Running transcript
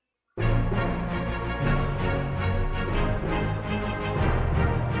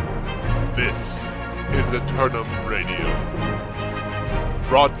This is Eternum Radio,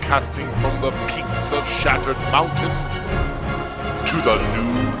 broadcasting from the peaks of Shattered Mountain to the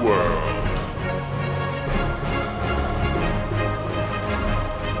New World.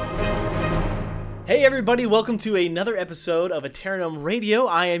 Hey everybody, welcome to another episode of Eternum Radio.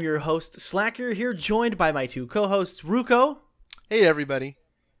 I am your host, Slacker, here joined by my two co-hosts, Ruko. Hey everybody.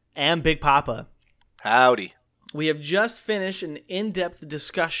 And Big Papa. Howdy. We have just finished an in-depth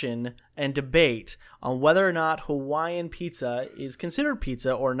discussion and debate on whether or not Hawaiian pizza is considered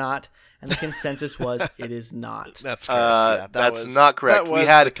pizza or not, and the consensus was it is not. That's correct. That's not correct. That was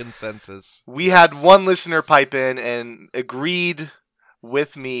the consensus. We had one listener pipe in and agreed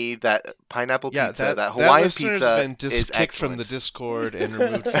with me that pineapple pizza, that Hawaiian pizza been is kicked excellent. from the Discord and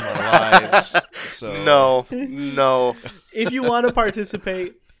removed from our lives. So. No. If you want to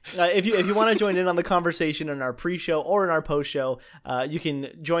participate, if you want to join in on the conversation in our pre-show or in our post-show, you can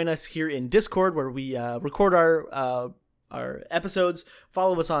join us here in Discord where we record our episodes.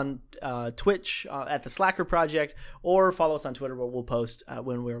 Follow us on Twitch at the Slacker Project, or follow us on Twitter where we'll post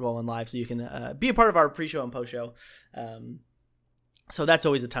when we're going live, so you can be a part of our pre-show and post-show. So that's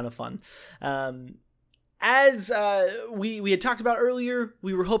always a ton of fun. As we had talked about earlier,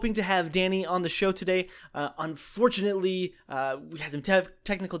 we were hoping to have Danny on the show today. Unfortunately, we had some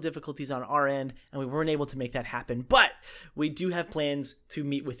technical difficulties on our end, and we weren't able to make that happen. But we do have plans to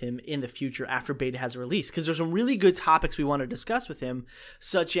meet with him in the future after beta has released, because there's some really good topics we want to discuss with him,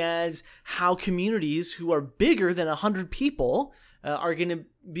 such as how communities who are bigger than 100 people are going to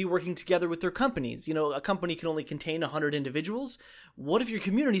be working together with their companies. You know, a company can only contain 100 individuals. What if your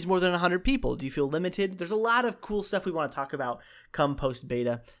community is more than 100 people? Do you feel limited? There's a lot of cool stuff we want to talk about come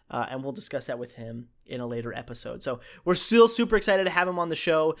post-beta, and we'll discuss that with him in a later episode. So we're still super excited to have him on the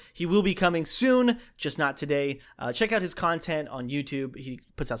show. He will be coming soon, just not today. Check out his content on YouTube. He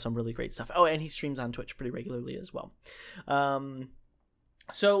puts out some really great stuff. Oh, and he streams on Twitch pretty regularly as well.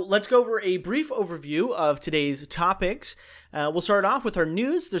 So let's go over a brief overview of today's topics. We'll start off with our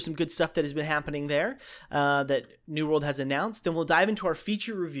news. There's some good stuff that has been happening there that New World has announced. Then we'll dive into our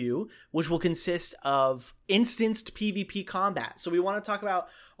feature review, which will consist of instanced PvP combat. So we want to talk about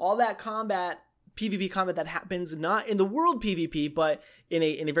all that PvP combat that happens not in the world PvP, but in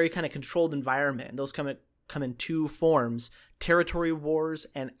a very kind of controlled environment. And those come in two forms: territory wars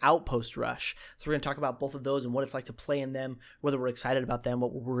and outpost rush. So we're going to talk about both of those and what it's like to play in them, whether we're excited about them,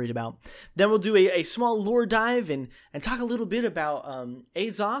 what we're worried about. Then we'll do a small lore dive and talk a little bit about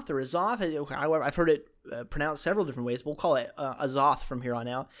Azoth or Azoth. I've heard it pronounced several different ways. We'll call it Azoth from here on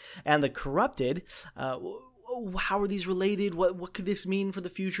out. And the Corrupted. How are these related? What could this mean for the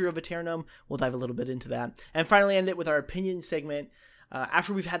future of Eternum? We'll dive a little bit into that. And finally end it with our opinion segment.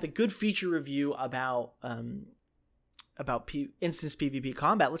 After we've had the good feature review about instance PvP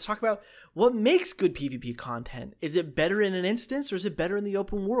combat, let's talk about what makes good PvP content. Is it better in an instance or is it better in the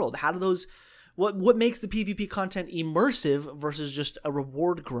open world? How do those, what makes the PvP content immersive versus just a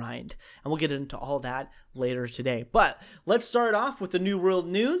reward grind? And we'll get into all that later today. But let's start off with the New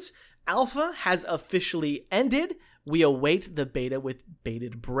World news. Alpha has officially ended. We await the beta with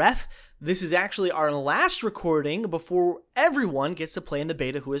bated breath. This is actually our last recording before everyone gets to play in the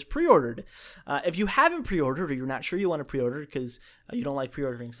beta who has pre-ordered. If you haven't pre-ordered or you're not sure you want to pre-order because you don't like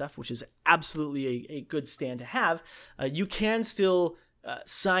pre-ordering stuff, which is absolutely a good stand to have, you can still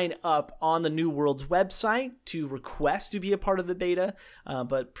sign up on the New World's website to request to be a part of the beta,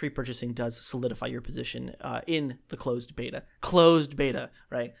 but pre-purchasing does solidify your position in the closed beta. Closed beta,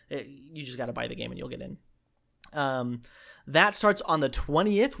 right? You just got to buy the game and you'll get in. That starts on the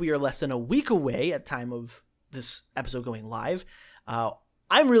 20th. We are less than a week away at time of this episode going live.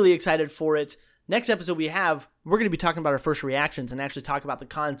 I'm really excited for it. Next episode we're going to be talking about our first reactions and actually talk about the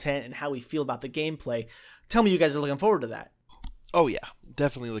content and how we feel about the gameplay. Tell me you guys are looking forward to that. Oh yeah,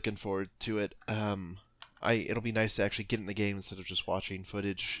 definitely looking forward to it. It'll be nice to actually get in the game instead of just watching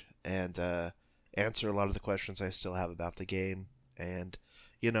footage and answer a lot of the questions I still have about the game, and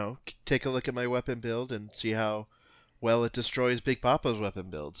take a look at my weapon build and see how well it destroys Big Papa's weapon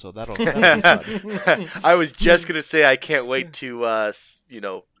build. So that'll be fun. I was just gonna say I can't wait to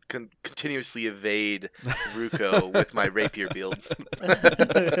continuously evade Ruko with my rapier build.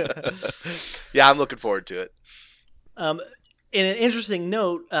 Yeah, I'm looking forward to it. In an interesting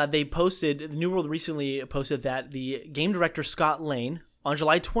note, the New World recently posted that the game director Scott Lane on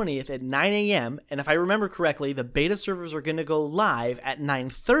July 20th at 9 a.m., and if I remember correctly, the beta servers are going to go live at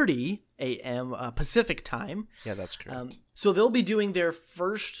 9:30 a.m. Pacific time. Yeah, that's correct. So they'll be doing their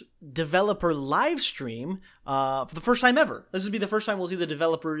first developer live stream for the first time ever. This will be the first time we'll see the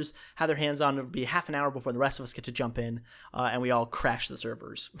developers have their hands on. It'll be half an hour before the rest of us get to jump in, and we all crash the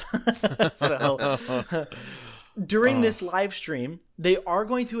servers. So during this live stream, they are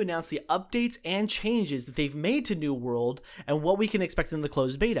going to announce the updates and changes that they've made to New World and what we can expect in the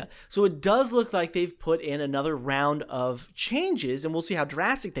closed beta. So it does look like they've put in another round of changes, and we'll see how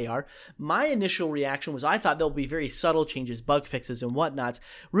drastic they are. My initial reaction was I thought there'll be very subtle changes, bug fixes and whatnot.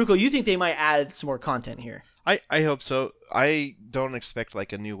 Ruko, you think they might add some more content here? I hope so. I don't expect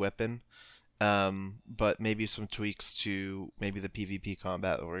like a new weapon. But maybe some tweaks to maybe the PvP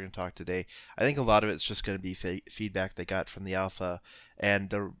combat that we're going to talk today. I think a lot of it's just going to be feedback they got from the alpha and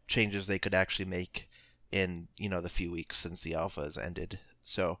the changes they could actually make in, the few weeks since the alpha has ended.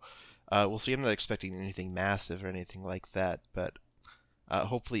 So we'll see. I'm not expecting anything massive or anything like that, but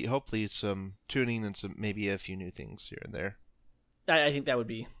hopefully some tuning and some maybe a few new things here and there. I think that would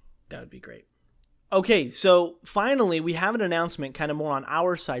be great. Okay, so finally, we have an announcement kind of more on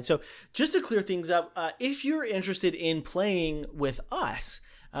our side. So just to clear things up, if you're interested in playing with us,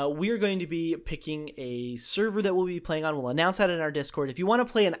 we are going to be picking a server that we'll be playing on. We'll announce that in our Discord. If you want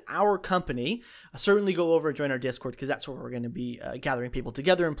to play in our company, certainly go over and join our Discord because that's where we're going to be gathering people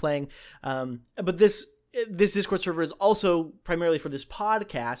together and playing. But this Discord server is also primarily for this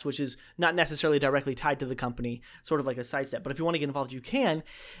podcast, which is not necessarily directly tied to the company, sort of like a sidestep. But if you want to get involved, you can.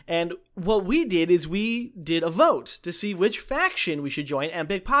 And what we did is we did a vote to see which faction we should join, and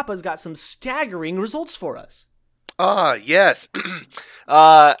Big Papa's got some staggering results for us. Yes.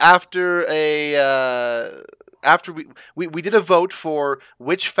 After we did a vote for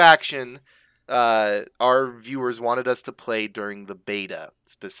which faction our viewers wanted us to play during the beta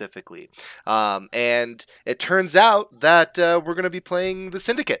specifically. And it turns out that we're going to be playing the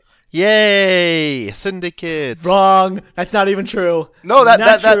Syndicate. Yay! Syndicate! Wrong. That's not even true. No,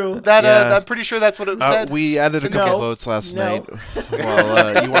 true. I'm pretty sure that's what it said. We added a couple votes last night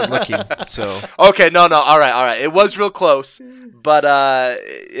while you weren't looking. So okay, no, all right. It was real close, but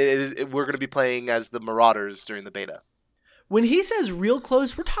we're going to be playing as the Marauders during the beta. When he says real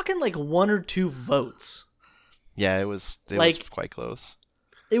close, we're talking like 1 or 2 votes. Yeah, it was quite close.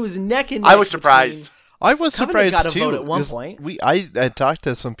 It was neck and neck. I was surprised. I was surprised got a too. vote at one point. I talked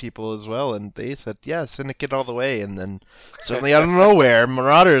to some people as well, and they said, "Yeah, Syndicate all the way." And then suddenly out of nowhere,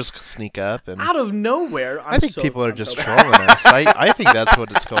 Marauders sneak up, and out of nowhere. I think people are just trolling us. I think that's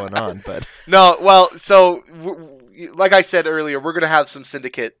what is going on. But no, well, so like I said earlier, we're going to have some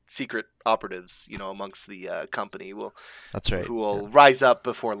Syndicate secret operatives, amongst the company. That's right. Who will rise up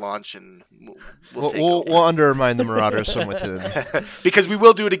before launch, and we'll undermine the Marauders from within. Because we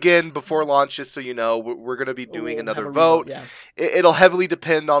will do it again before launch, just so you know. We're going to be doing another vote. Yeah. It'll heavily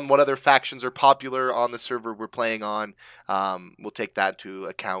depend on what other factions are popular on the server we're playing on. We'll take that into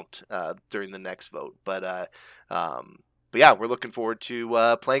account during the next vote. But yeah, we're looking forward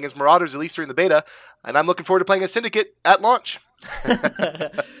to playing as Marauders, at least during the beta, and I'm looking forward to playing as Syndicate at launch.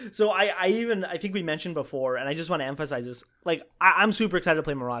 So I think we mentioned before, and I just want to emphasize this. Like, I'm super excited to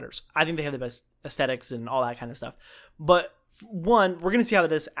play Marauders. I think they have the best aesthetics and all that kind of stuff. But one, we're going to see how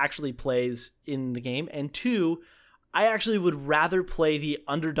this actually plays in the game, and two, I actually would rather play the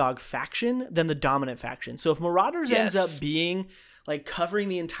underdog faction than the dominant faction. So if Marauders ends up being like covering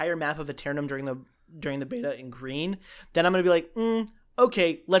the entire map of Aeternum during the beta in green, then I'm going to be like,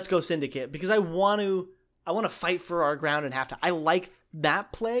 okay, let's go Syndicate, because I want to fight for our ground and have to. I like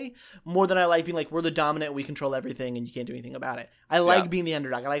that play more than I like being like, we're the dominant, we control everything, and you can't do anything about it. I like being the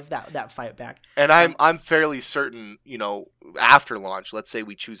underdog. I like that fight back. And I'm fairly certain, after launch, let's say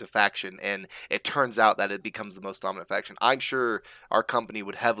we choose a faction and it turns out that it becomes the most dominant faction, I'm sure our company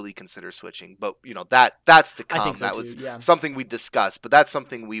would heavily consider switching. But that's to come. I think so that too, was yeah. something we discussed, but that's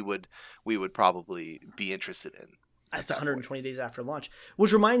something we would probably be interested in. That's 120 days after launch,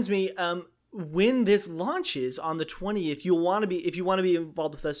 which reminds me, when this launches on the 20th, if you want to be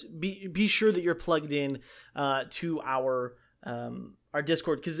involved with us, be sure that you're plugged in to our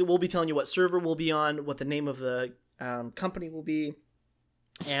Discord, because it will be telling you what server we'll be on, what the name of the company will be,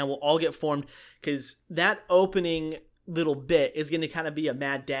 and we'll all get formed, because that opening little bit is going to kind of be a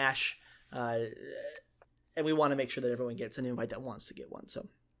mad dash, and we want to make sure that everyone gets an invite that wants to get one. So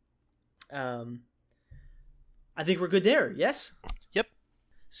I think we're good there. Yes? Yep.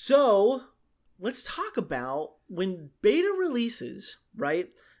 So let's talk about when beta releases, right?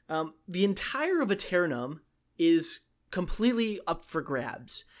 The entire of Aeternum is completely up for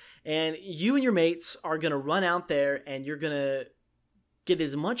grabs. And you and your mates are going to run out there and you're going to get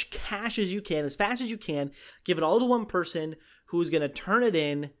as much cash as you can, as fast as you can, give it all to one person who's going to turn it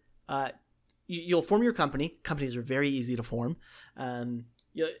in you'll form your company. Companies are very easy to form. And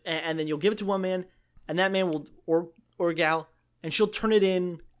then you'll give it to one man, and that man will or gal, and she'll turn it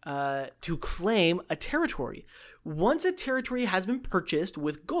in to claim a territory. Once a territory has been purchased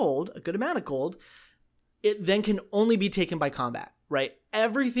with gold, a good amount of gold, it then can only be taken by combat, right?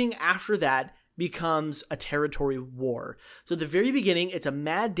 Everything after that becomes a territory war. So at the very beginning, it's a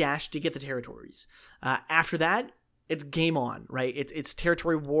mad dash to get the territories. After that, it's game on, right? It's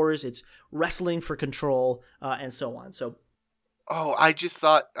territory wars, it's wrestling for control, and so on. So, I just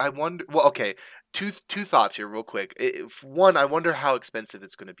thought, I wonder, well, okay, two thoughts here real quick. One, I wonder how expensive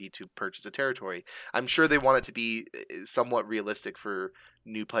it's going to be to purchase a territory. I'm sure they want it to be somewhat realistic for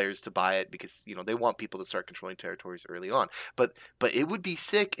new players to buy it because, they want people to start controlling territories early on. But it would be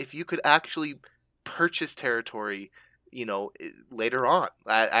sick if you could actually purchase territory, later on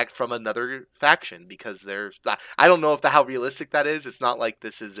from another faction, because I don't know how realistic that is. It's not like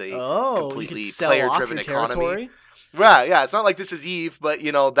this is a completely player-driven economy. Right, yeah, it's not like this is EVE, but,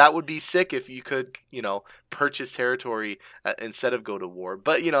 that would be sick if you could, purchase territory instead of go to war.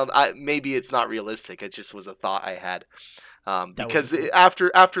 But, maybe it's not realistic. It just was a thought I had. Because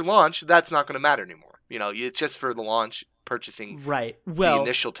after launch, that's not going to matter anymore. It's just for the launch, purchasing the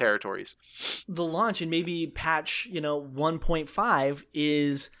initial territories. The launch, and maybe patch 1.5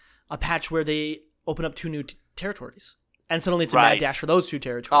 is a patch where they open up 2 new territories, and suddenly it's a mad dash for those 2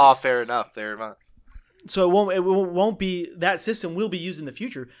 territories. Oh, fair enough. So it won't be, that system will be used in the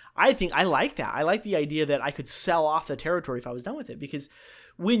future. I like that. I like the idea that I could sell off the territory if I was done with it, because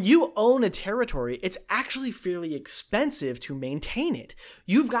when you own a territory, it's actually fairly expensive to maintain it.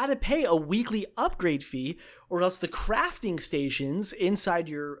 You've got to pay a weekly upgrade fee, or else the crafting stations inside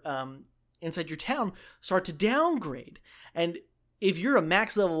your town start to downgrade. And if you're at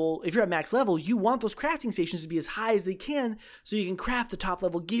max level, you want those crafting stations to be as high as they can, so you can craft the top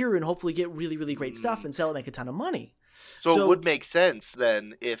level gear and hopefully get really, really great stuff and sell it and make a ton of money. So it would make sense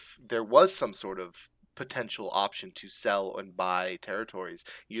then if there was some sort of potential option to sell and buy territories.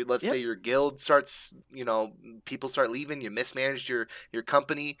 Let's say your guild starts, people start leaving, you mismanaged your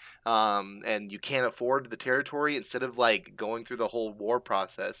company, and you can't afford the territory. Instead of going through the whole war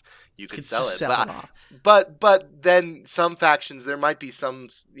process, you could sell it. But then some factions, there might be some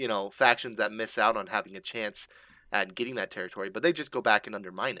factions that miss out on having a chance at getting that territory, but they just go back and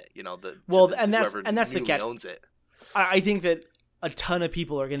undermine it. That's the catch. Owns it. I think that a ton of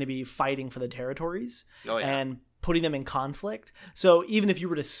people are going to be fighting for the territories and putting them in conflict. So even if you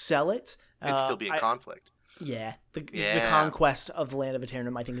were to sell it, it'd still be in conflict. Yeah. The conquest of the land of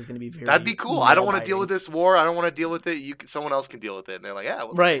Aeternum, I think, is going to be very... That'd be cool. I don't want to deal with this war. I don't want to deal with it. Someone else can deal with it. And they're like, yeah.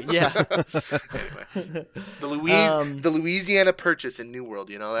 Right, yeah. Anyway. The Louisiana Purchase in New World,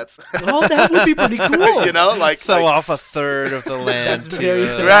 that's... Oh, that would be pretty cool. Sell off a third of the land that's very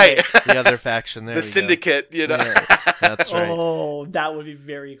to the other faction. There the syndicate, Yeah, that's right. Oh, that would be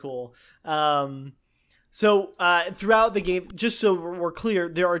very cool. So throughout the game, just so we're clear,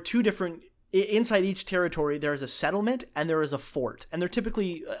 there are 2 different... Inside each territory, there is a settlement and there is a fort, and they're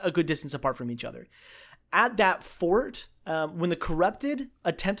typically a good distance apart from each other. At that fort, when the corrupted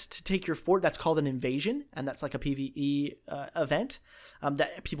attempts to take your fort, that's called an invasion, and that's like a PvE event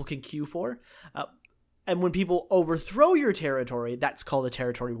that people can queue for. And when people overthrow your territory, that's called a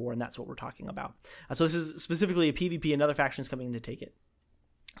territory war, and that's what we're talking about. So this is specifically a PvP, and other factions coming in to take it.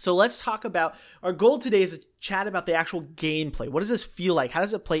 So let's talk about, our goal today is to chat about the actual gameplay. What does this feel like? How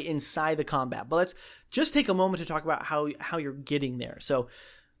does it play inside the combat? But let's just take a moment to talk about how you're getting there. So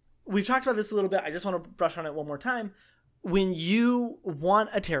we've talked about this a little bit. I just want to brush on it one more time. When you want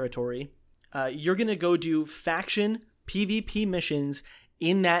a territory, you're going to go do faction PvP missions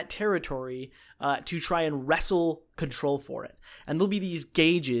in that territory to try and wrestle control for it. And there'll be these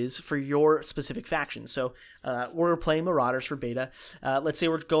gauges for your specific faction. So we're playing Marauders for beta. Let's say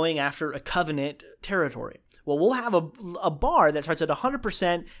we're going after a Covenant territory. Well, we'll have a bar that starts at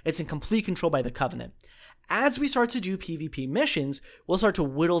 100%. It's in complete control by the Covenant. As we start to do PvP missions, we'll start to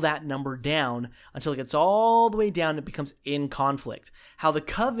whittle that number down until it gets all the way down and it becomes in conflict. How the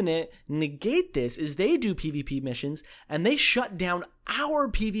Covenant negate this is they do PvP missions and they shut down our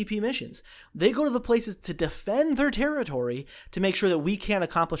PvP missions. They go to the places to defend their territory to make sure that we can't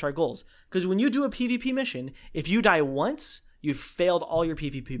accomplish our goals. Because when you do a PvP mission, if you die once, you've failed all your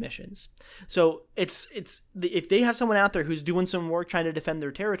PvP missions. So it's if they have someone out there who's doing some work trying to defend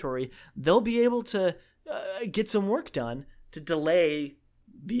their territory, they'll be able to get some work done to delay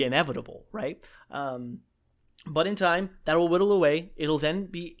the inevitable, right? But in time, that will whittle away. It'll then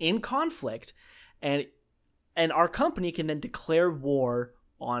be in conflict, and our company can then declare war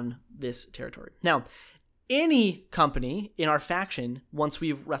on this territory. Now, any company in our faction, once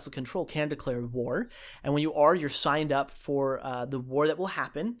we've wrestled control, can declare war. And when you are, you're signed up for the war that will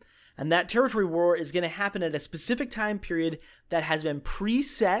happen. And that territory war is going to happen at a specific time period that has been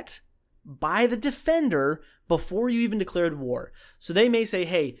preset by the defender before you even declared war. So they may say,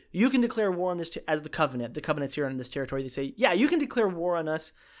 hey, you can declare war on this as the Covenant. The Covenant's here on this territory. They say, yeah, you can declare war on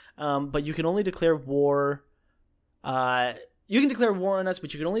us, but you can only declare war... you can declare war on us,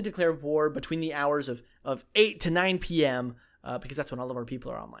 but you can only declare war between the hours of 8 to 9 p.m. Because that's when all of our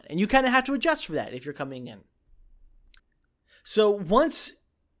people are online. And you kind of have to adjust for that if you're coming in. So once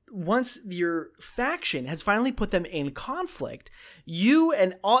your faction has finally put them in conflict, you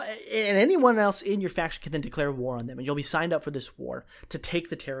and anyone else in your faction can then declare war on them, and you'll be signed up for this war to take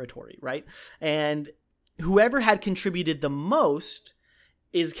the territory, right? And whoever had contributed the most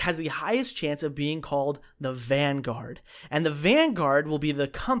has the highest chance of being called the Vanguard. And the Vanguard will be the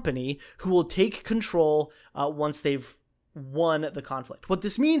company who will take control once they've won the conflict. What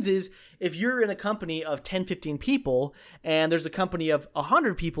this means is if you're in a company of 10, 15 people and there's a company of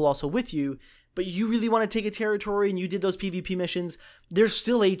 100 people also with you, but you really want to take a territory and you did those PvP missions, there's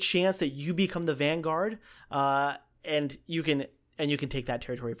still a chance that you become the Vanguard and you can take that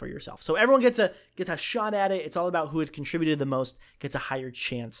territory for yourself. So everyone gets a shot at it. It's all about who had contributed the most gets a higher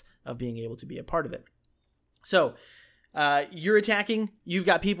chance of being able to be a part of it. So you're attacking, you've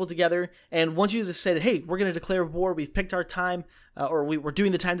got people together, and once you decided, hey, we're going to declare war, we've picked our time, or we're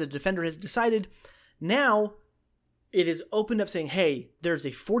doing the time that the defender has decided, now it is opened up saying, hey, there's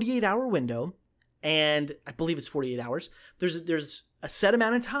a 48-hour window, and I believe it's 48 hours. There's a set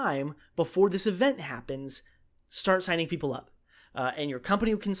amount of time before this event happens. Start signing people up. And your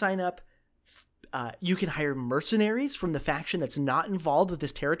company can sign up. You can hire mercenaries from the faction that's not involved with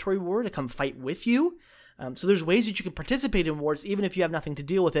this territory war to come fight with you. So there's ways that you can participate in wars even if you have nothing to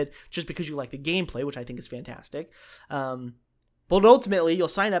deal with it, just because you like the gameplay, which I think is fantastic. But ultimately, you'll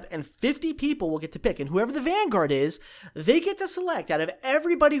sign up and 50 people will get to pick. And whoever the Vanguard is, they get to select out of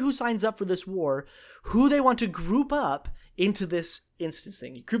everybody who signs up for this war who they want to group up into this instance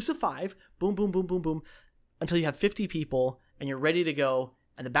thing. Groups of 5, boom, boom, boom, boom, boom, until you have 50 people and you're ready to go.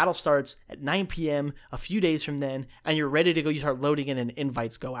 And the battle starts at 9 p.m. a few days from then, and you're ready to go. You start loading in and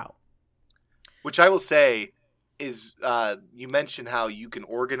invites go out. Which I will say is, you mentioned how you can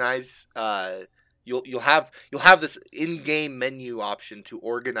organize. You'll have this in-game menu option to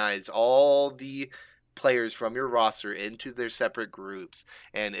organize all the players from your roster into their separate groups,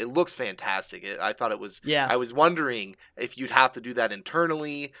 and it looks fantastic. I thought it was. Yeah. I was wondering if you'd have to do that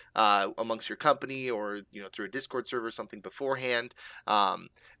internally amongst your company, or through a Discord server or something beforehand.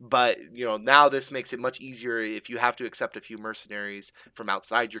 But now this makes it much easier if you have to accept a few mercenaries from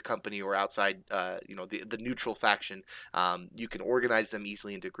outside your company or outside the neutral faction. You can organize them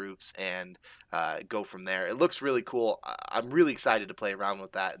easily into groups and go from there. It looks really cool. I'm really excited to play around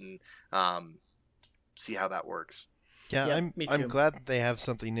with that and see how that works. Yeah, me too. I'm glad that they have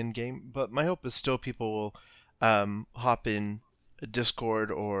something in game, but my hope is still people will hop in a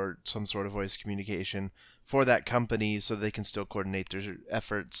Discord or some sort of voice communication for that company so they can still coordinate their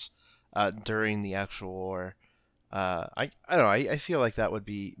efforts during the actual war. I don't know. I feel like that would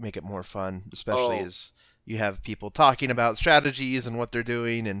make it more fun, especially as you have people talking about strategies and what they're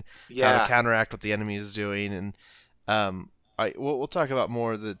doing and how to counteract what the enemy is doing. And we'll talk about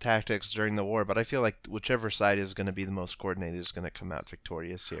more of the tactics during the war, but I feel like whichever side is going to be the most coordinated is going to come out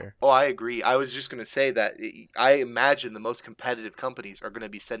victorious here. Oh, I agree. I was just going to say that I imagine the most competitive companies are going to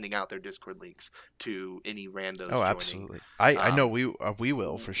be sending out their Discord links to any randos joining. Absolutely. I know we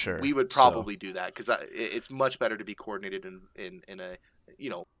will for sure. We would probably do that because it's much better to be coordinated in a,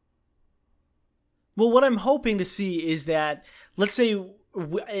 Well, what I'm hoping to see is that, let's say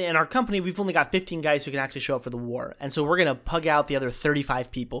in our company, we've only got 15 guys who can actually show up for the war. And so we're going to pug out the other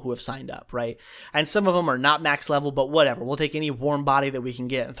 35 people who have signed up, right? And some of them are not max level, but whatever. We'll take any warm body that we can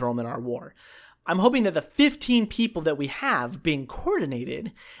get and throw them in our war. I'm hoping that the 15 people that we have being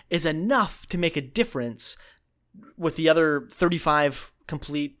coordinated is enough to make a difference with the other 35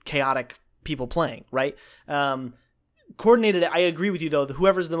 complete chaotic people playing, right? Coordinated, I agree with you, though.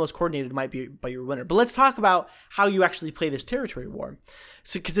 Whoever's the most coordinated might be your winner. But let's talk about how you actually play this territory war.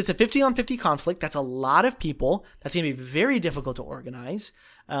 So, because it's a 50-on-50 conflict, that's a lot of people. That's going to be very difficult to organize.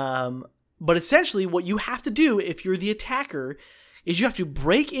 But essentially, what you have to do if you're the attacker is you have to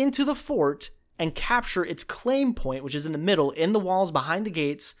break into the fort and capture its claim point, which is in the middle, in the walls behind the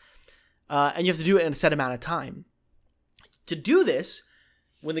gates. And you have to do it in a set amount of time. To do this,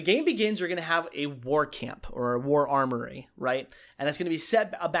 when the game begins, you're going to have a war camp or a war armory, right? And it's going to be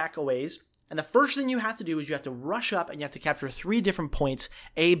set back a ways. And the first thing you have to do is you have to rush up and you have to capture 3 different points,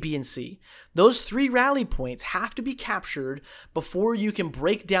 A, B, and C. Those 3 rally points have to be captured before you can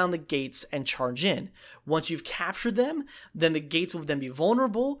break down the gates and charge in. Once you've captured them, then the gates will then be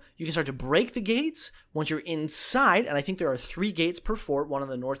vulnerable. You can start to break the gates. Once you're inside, and I think there are 3 gates per fort, one on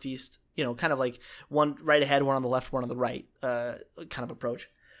the northeast, kind of like one right ahead, one on the left, one on the right, kind of approach.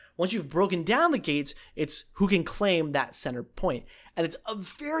 Once you've broken down the gates, it's who can claim that center point. And it's a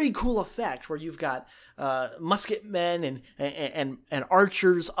very cool effect where you've got musketmen and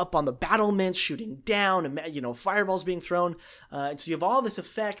archers up on the battlements shooting down and, fireballs being thrown. And so you have all this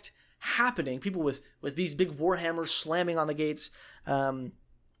effect happening, people with these big warhammers slamming on the gates. It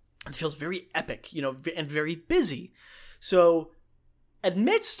feels very epic, and very busy. So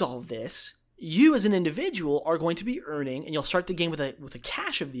amidst all this, you as an individual are going to be earning, and you'll start the game with a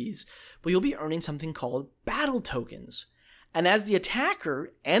cache of these, but you'll be earning something called battle tokens. And as the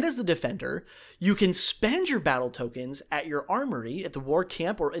attacker and as the defender, you can spend your battle tokens at your armory, at the war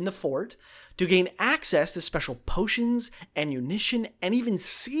camp, or in the fort to gain access to special potions, ammunition, and even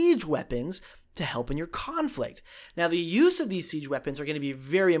siege weapons to help in your conflict. Now, the use of these siege weapons are going to be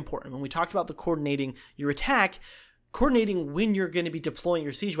very important. When we talked about the coordinating your attack, coordinating when you're going to be deploying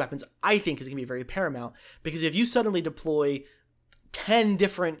your siege weapons, I think, is going to be very paramount. Because if you suddenly deploy 10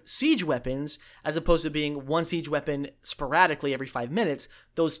 different siege weapons, as opposed to being one siege weapon sporadically every 5 minutes,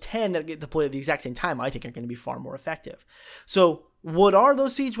 those 10 that get deployed at the exact same time, I think, are going to be far more effective. So what are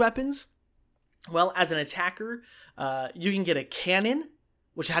those siege weapons? Well, as an attacker, you can get a cannon,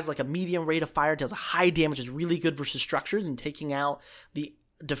 which has like a medium rate of fire, does a high damage, is really good versus structures and taking out the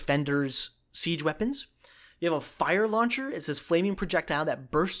defender's siege weapons. You have a fire launcher. It's this flaming projectile that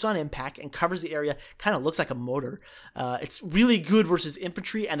bursts on impact and covers the area. Kind of looks like a mortar. It's really good versus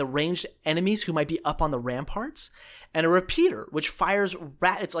infantry and the ranged enemies who might be up on the ramparts. And a repeater, which fires,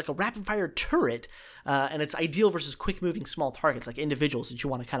 it's like a rapid fire turret, and it's ideal versus quick moving small targets like individuals that you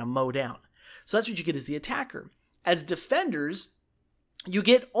want to kind of mow down. So that's what you get as the attacker. As defenders, you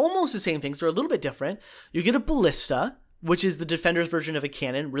get almost the same things. They're a little bit different. You get a ballista, which is the defender's version of a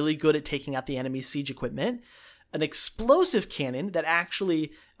cannon, really good at taking out the enemy's siege equipment. An explosive cannon that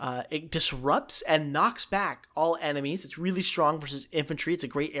actually it disrupts and knocks back all enemies. It's really strong versus infantry. It's a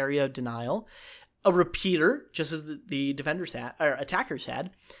great area of denial. A repeater, just as the defenders had, or attackers had.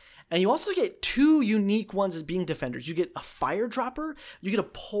 And you also get 2 unique ones as being defenders. You get a fire dropper. You get to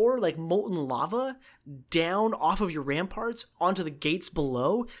pour like molten lava down off of your ramparts onto the gates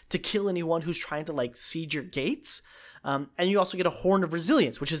below to kill anyone who's trying to like siege your gates. And you also get a Horn of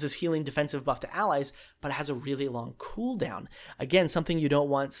Resilience, which is this healing defensive buff to allies, but it has a really long cooldown. Again, something you don't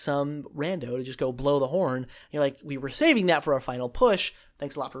want some rando to just go blow the horn. You're like, we were saving that for our final push.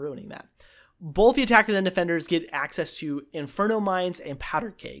 Thanks a lot for ruining that. Both the attackers and defenders get access to Inferno Mines and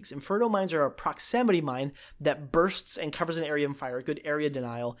Powder Kegs. Inferno Mines are a proximity mine that bursts and covers an area of fire, good area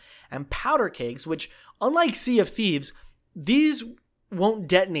denial. And Powder Kegs, which, unlike Sea of Thieves, these won't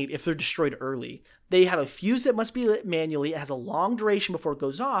detonate if they're destroyed early. They have a fuse that must be lit manually. It has a long duration before it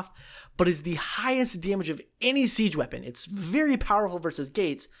goes off, but is the highest damage of any siege weapon. It's very powerful versus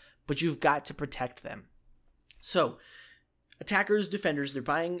gates, but you've got to protect them. So, attackers, defenders,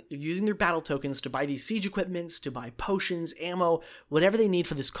 they're using their battle tokens to buy these siege equipments, to buy potions, ammo, whatever they need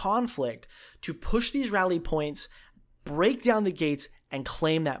for this conflict, to push these rally points, break down the gates, and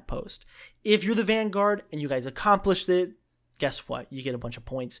claim that post. If you're the vanguard and you guys accomplished it, guess what? You get a bunch of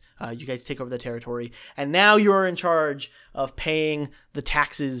points. You guys take over the territory. And now you're in charge of paying the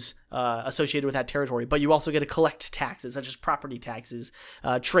taxes associated with that territory. But you also get to collect taxes, such as property taxes,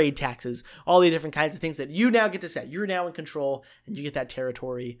 trade taxes, all the different kinds of things that you now get to set. You're now in control, and you get that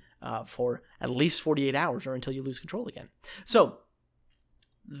territory for at least 48 hours or until you lose control again. So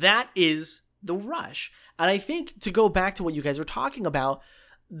that is the rush. And I think to go back to what you guys were talking about,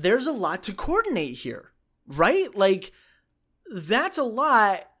 there's a lot to coordinate here, right? Like, that's a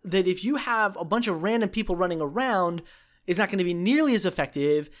lot that if you have a bunch of random people running around, is not going to be nearly as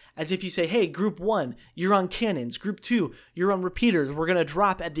effective as if you say, hey, group 1, you're on cannons. Group 2, you're on repeaters. We're going to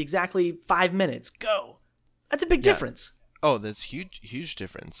drop at exactly 5 minutes. Go. That's a big difference. Oh, that's huge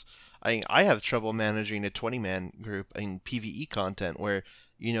difference. I have trouble managing a 20-man group in PvE content where,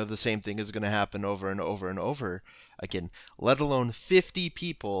 the same thing is going to happen over and over and over again, let alone 50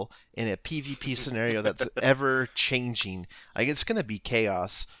 people in a PvP scenario that's ever changing. Like, it's going to be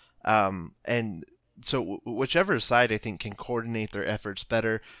chaos. And so whichever side I think can coordinate their efforts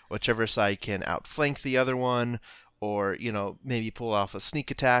better, whichever side can outflank the other one, or, maybe pull off a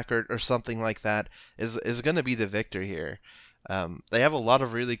sneak attack or something like that is going to be the victor here. They have a lot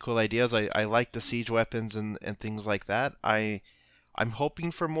of really cool ideas. I like the siege weapons and things like that. I'm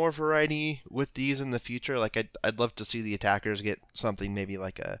hoping for more variety with these in the future. Like I'd love to see the attackers get something maybe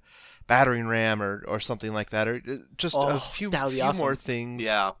like a battering ram or something like that, or just a few that would be few awesome. more things.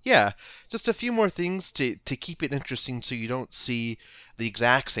 Yeah. Just a few more things to keep it interesting, so you don't see the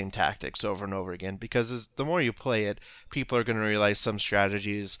exact same tactics over and over again. Because the more you play it, people are going to realize some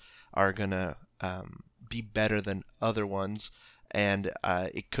strategies are going to be better than other ones, and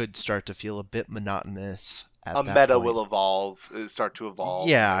it could start to feel a bit monotonous. A meta will start to evolve.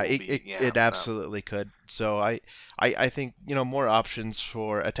 Yeah, it absolutely could. So I think more options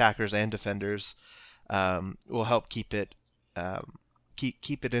for attackers and defenders will help keep it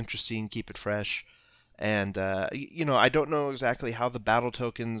keep it interesting, keep it fresh, and I don't know exactly how the battle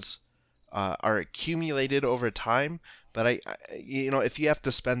tokens are accumulated over time, but I if you have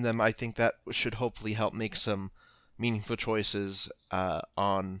to spend them, I think that should hopefully help make some meaningful choices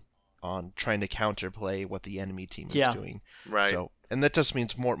on trying to counterplay what the enemy team is doing. Right. So, and that just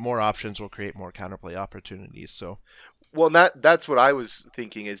means more options will create more counterplay opportunities. So, well, that's what I was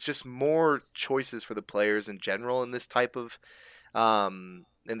thinking, is just more choices for the players in general in this type of war,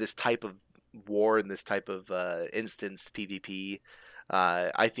 in this type of instance PvP.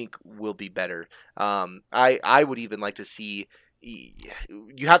 I think will be better. I would even like to see.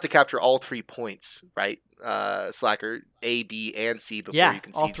 You have to capture all 3 points, right? Slacker, A, B, and C before you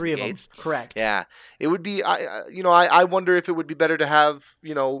can see all 3 of gates. them. Correct. Yeah, it would be. I wonder if it would be better to have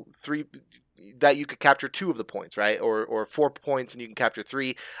 3 that you could capture 2 of the points, right? Or 4 points and you can capture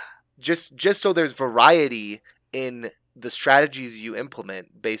 3, just so there's variety in the strategies you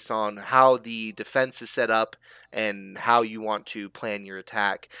implement based on how the defense is set up and how you want to plan your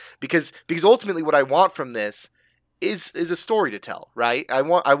attack. Because ultimately, what I want from this is a story to tell, right? I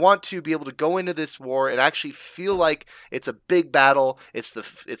want to be able to go into this war and actually feel like it's a big battle. It's the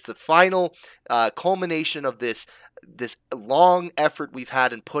final culmination of this long effort we've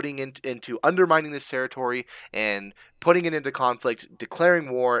had in putting into undermining this territory and putting it into conflict,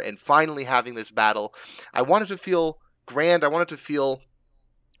 declaring war, and finally having this battle. I want it to feel grand. I want it to feel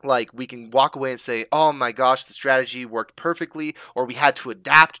like we can walk away and say, oh my gosh, the strategy worked perfectly, or we had to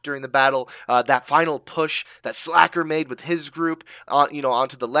adapt during the battle. That final push that Slacker made with his group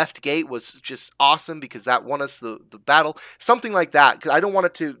onto the left gate was just awesome because that won us the battle. Something like that, because I don't want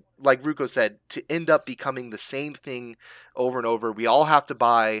it to, like Ruko said, to end up becoming the same thing over and over. We all have to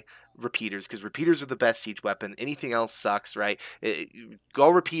buy repeaters because repeaters are the best siege weapon. Anything else sucks, right? Go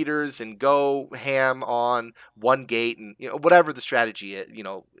repeaters and go ham on one gate, and whatever the strategy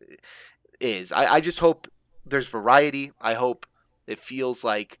is. I just hope there's variety. I hope it feels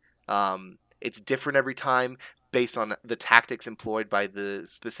like it's different every time based on the tactics employed by the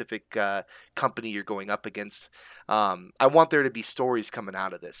specific company you're going up against. I want there to be stories coming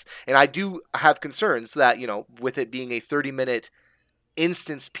out of this, and I do have concerns that with it being a 30-minute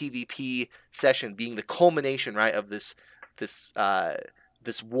instance PvP session being the culmination, right, of this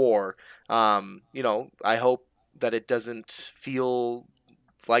war. I hope that it doesn't feel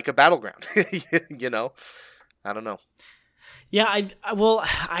like a battleground. I don't know. Yeah,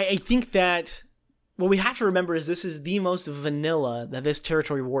 I think that what we have to remember is this is the most vanilla that this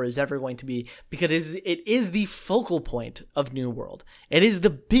territory war is ever going to be, because it is the focal point of New World. It is the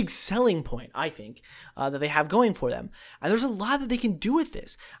big selling point, I think, that they have going for them. And there's a lot that they can do with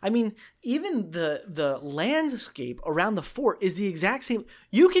this. I mean, even the landscape around the fort is the exact same.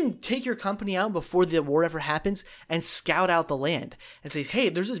 You can take your company out before the war ever happens and scout out the land and say, hey,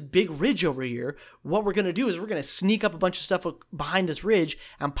 there's this big ridge over here. What we're going to do is we're going to sneak up a bunch of stuff behind this ridge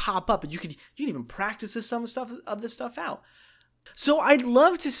and pop up. And you can even practice this stuff out. So I'd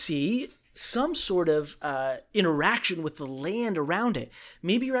love to see some sort of interaction with the land around it.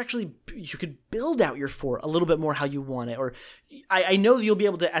 Maybe you could build out your fort a little bit more how you want it. Or I know you'll be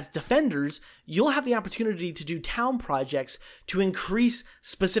able to, as defenders, you'll have the opportunity to do town projects to increase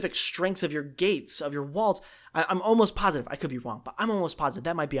specific strengths of your gates, of your walls. I'm almost positive, I could be wrong, but I'm almost positive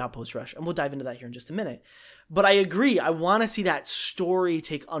that might be Outpost Rush, and we'll dive into that here in just a minute. But I agree, I want to see that story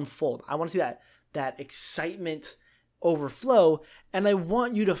take unfold. I want to see that excitement overflow, and I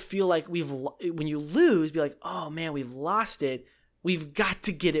want you to feel like when you lose, be like, oh man, we've lost it. We've got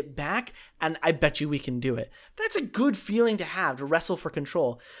to get it back, and I bet you we can do it. That's a good feeling to have, to wrestle for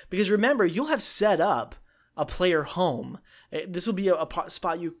control. Because remember, you'll have set up a player home. This will be a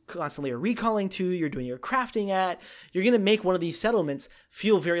spot you constantly are recalling to, you're doing your crafting at. You're going to make one of these settlements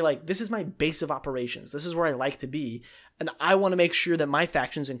feel very like, this is my base of operations. This is where I like to be. And I want to make sure that my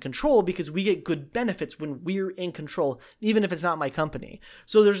faction's in control because we get good benefits when we're in control, even if it's not my company.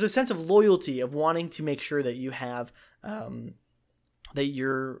 So there's a sense of loyalty of wanting to make sure that you have, that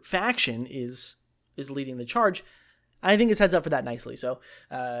your faction is leading the charge. I think it sets up for that nicely. So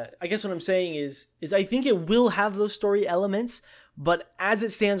I guess what I'm saying is I think it will have those story elements, but as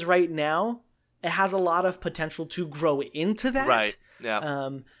it stands right now, it has a lot of potential to grow into that. Right. Yeah.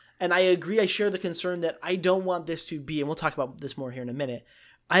 And I agree. I share the concern that I don't want this to be, and we'll talk about this more here in a minute.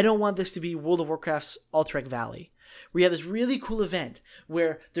 I don't want this to be World of Warcraft's Alterac Valley, where you have this really cool event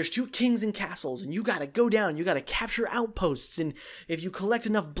where there's 2 kings and castles, and you got to go down, you got to capture outposts, and if you collect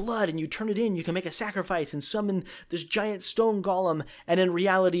enough blood and you turn it in, you can make a sacrifice and summon this giant stone golem, and in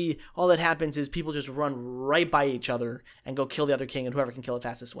reality, all that happens is people just run right by each other and go kill the other king, and whoever can kill it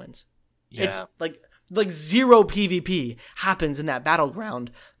fastest wins. Yeah. It's like zero PvP happens in that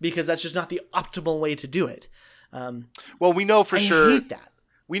battleground because that's just not the optimal way to do it. Well, we know for sure. I hate that.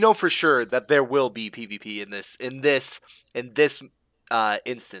 We know for sure that there will be PvP in this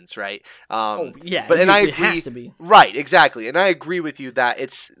instance, right? Yeah, but I agree. It has to be. Right, exactly, and I agree with you that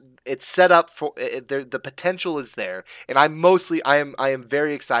it's set up for the potential is there, and I am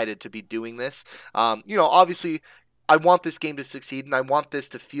very excited to be doing this. Obviously, I want this game to succeed, and I want this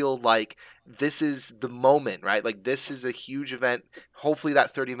to feel like this is the moment, right? Like this is a huge event. Hopefully,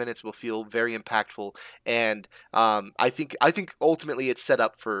 that 30 minutes will feel very impactful, and I think ultimately it's set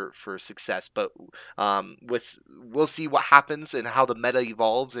up for success. But we'll see what happens and how the meta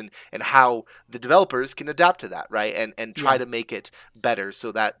evolves, and how the developers can adapt to that, right? And try to make it better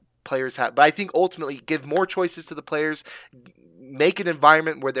so that players have. But I think ultimately give more choices to the players, make an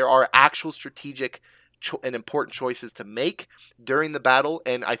environment where there are actual strategic and important choices to make during the battle,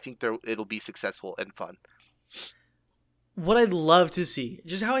 and I think it'll be successful and fun. What I'd love to see,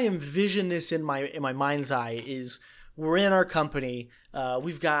 just how I envision this in my mind's eye, is we're in our company.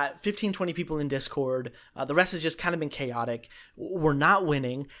 We've got 15, 20 people in Discord. The rest has just kind of been chaotic. We're not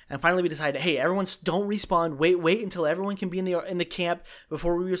winning, and finally we decide, hey, everyone, don't respawn. Wait until everyone can be in the camp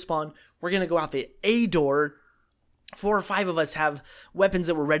before we respawn. We're gonna go out the A door. 4 or 5 of us have weapons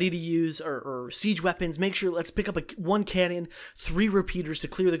that we're ready to use, or siege weapons. Make sure, let's pick up 1 cannon, 3 repeaters to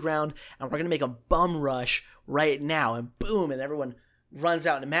clear the ground, and we're going to make a bum rush right now. And boom, and everyone runs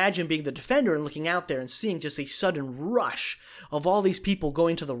out. And imagine being the defender and looking out there and seeing just a sudden rush of all these people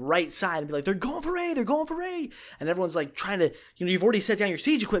going to the right side and be like, they're going for A. And everyone's like trying to, you've already set down your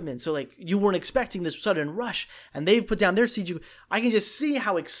siege equipment. So like you weren't expecting this sudden rush, and they've put down their siege. I can just see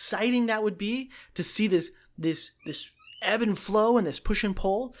how exciting that would be to see this ebb and flow and this push and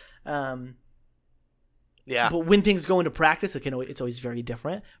pull. But when things go into practice, it's always very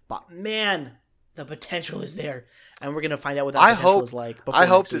different. But man, the potential is there, and we're gonna find out what that potential is like. I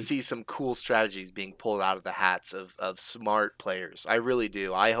hope to see some cool strategies being pulled out of the hats of smart players. I really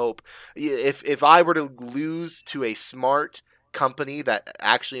do. I hope if I were to lose to a smart company that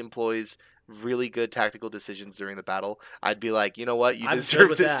actually employs really good tactical decisions during the battle, I'd be like, you know what, you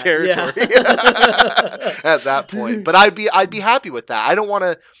deserve this territory. At that point. But I'd be happy with that. I don't want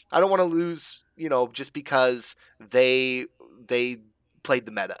to lose, just because they played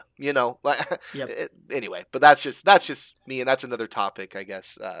the meta, Yep. Anyway, but that's just me, and that's another topic, I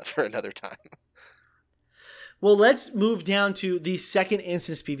guess, for another time. Well, let's move down to the second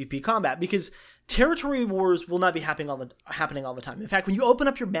instance PvP combat, because territory wars will not be happening all the time. In fact, when you open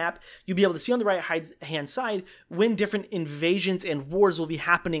up your map, you'll be able to see on the right-hand side when different invasions and wars will be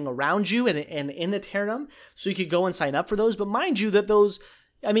happening around you and in the Terranum, so you could go and sign up for those. But mind you that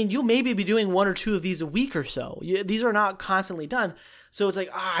you'll maybe be doing 1 or 2 of these a week or so. These are not constantly done. So it's like,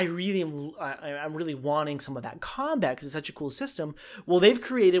 I'm really wanting some of that combat because it's such a cool system. Well, they've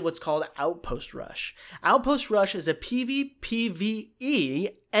created what's called Outpost Rush. Outpost Rush is a PvPvE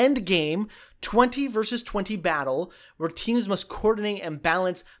endgame 20 versus 20 battle where teams must coordinate and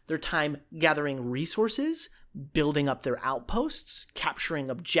balance their time gathering resources, building up their outposts, capturing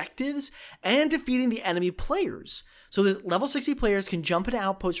objectives, and defeating the enemy players. So the level 60 players can jump into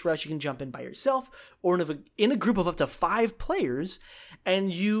Outpost Rush. You can jump in by yourself or in a group of up to 5 players.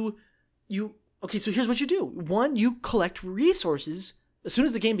 And okay, so here's what you do. 1, you collect resources as soon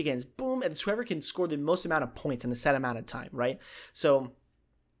as the game begins. Boom, and it's whoever can score the most amount of points in a set amount of time, right? So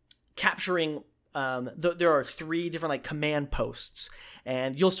capturing... there are 3 different command posts,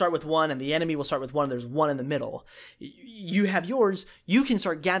 and you'll start with 1 and the enemy will start with 1. There's 1 in the middle. You have yours. You can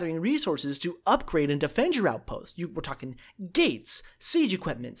start gathering resources to upgrade and defend your outpost. We're talking gates, siege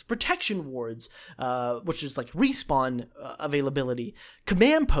equipments, protection wards, which is respawn availability,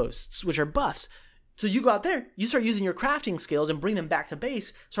 command posts, which are buffs. So you go out there, you start using your crafting skills and bring them back to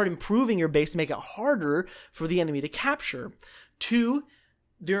base, start improving your base to make it harder for the enemy to capture. 2,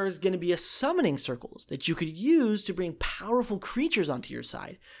 there's going to be a summoning circles that you could use to bring powerful creatures onto your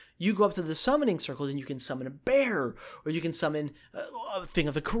side. You go up to the summoning circles and you can summon a bear, or you can summon a thing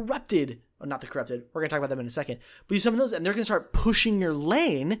of the corrupted, or not the corrupted. We're going to talk about them in a second. But you summon those, and they're going to start pushing your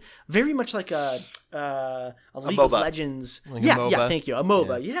lane, very much like a League of Legends. Like yeah, a MOBA. yeah, thank you, a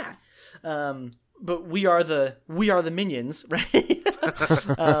MOBA. Yeah. But we are the minions, right?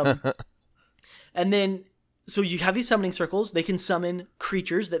 And then, so you have these summoning circles. They can summon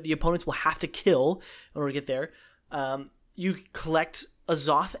creatures that the opponents will have to kill in order to get there. You collect a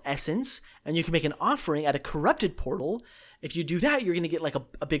Zoth essence, and you can make an offering at a corrupted portal. If you do that, you're going to get like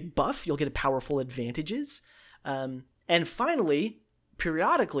a big buff. You'll get powerful advantages. And finally,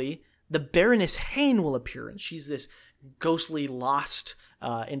 periodically, the Baroness Hane will appear, and she's this ghostly lost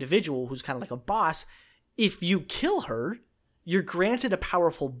individual who's kind of like a boss. If you kill her, you're granted a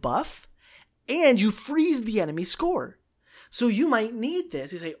powerful buff, and you freeze the enemy score. So you might need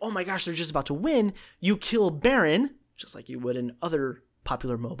this. You say, oh my gosh, they're just about to win. You kill Baron, just like you would in other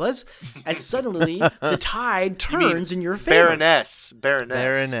popular MOBAs, and suddenly the tide turns in your favor. Baroness.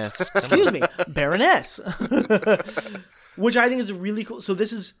 Excuse me, Baroness. Which I think is really cool. So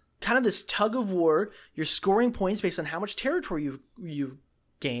this is kind of this tug of war. You're scoring points based on how much territory you've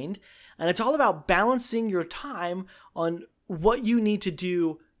gained, and it's all about balancing your time on what you need to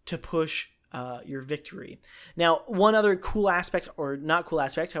do to push your victory. Now, one other cool aspect, or not cool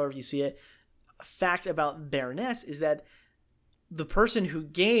aspect, however you see it, fact about Baroness is that the person who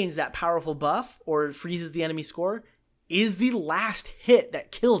gains that powerful buff or freezes the enemy score is the last hit that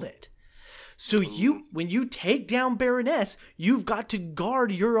killed it. So when you take down Baroness, you've got to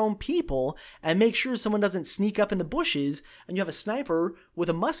guard your own people and make sure someone doesn't sneak up in the bushes, and you have a sniper with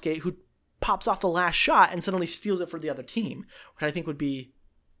a musket who pops off the last shot and suddenly steals it for the other team, which I think would be,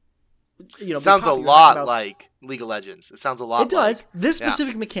 sounds a lot like League of Legends. It sounds a lot. It does. Like, This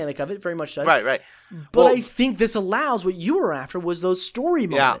specific mechanic of it very much does. Right. But I think this allows what you were after was those story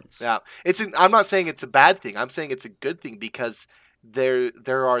moments. Yeah. I'm not saying it's a bad thing. I'm saying it's a good thing because there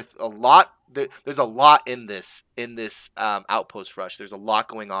are a lot. There's a lot in this Outpost Rush. There's a lot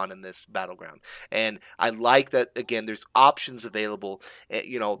going on in this battleground, and I like that. Again, there's options available.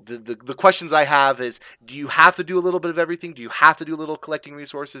 The questions I have is: do you have to do a little bit of everything? Do you have to do a little collecting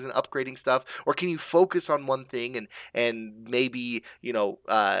resources and upgrading stuff, or can you focus on one thing and maybe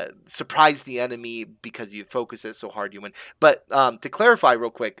surprise the enemy because you focus it so hard you win? But to clarify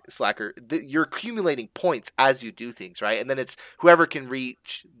real quick, Slacker, you're accumulating points as you do things, right? And then it's whoever can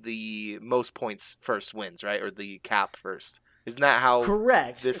reach the most points first wins, right? Or the cap first. Isn't that how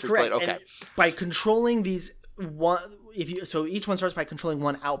this is played? Okay. And by controlling these each one starts by controlling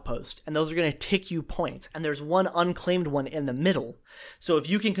one outpost, and those are going to tick you points. And there's one unclaimed one in the middle. So if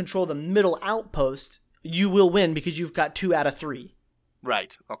you can control the middle outpost, you will win because you've got 2 out of 3.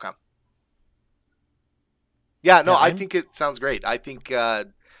 Right. Okay. Yeah, no, I think it sounds great. I think I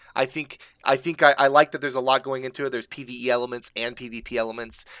like that there's a lot going into it. There's PvE elements and PvP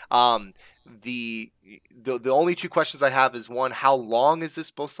elements. The only 2 questions I have is 1, how long is this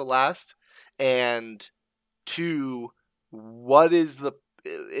supposed to last? And 2, what is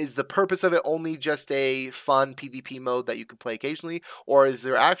the purpose of it? Only just a fun PvP mode that you can play occasionally, or is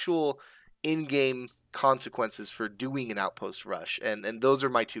there actual in-game consequences for doing an Outpost Rush? And those are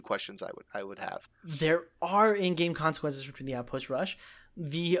my 2 questions I would have. There are in-game consequences for the Outpost Rush.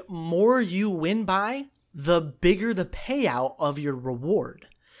 The more you win by, the bigger the payout of your reward.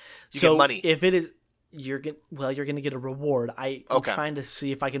 You get money. If it is, you're going to get a reward. I'm trying to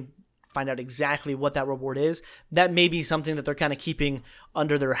see if I can find out exactly what that reward is. That may be something that they're kind of keeping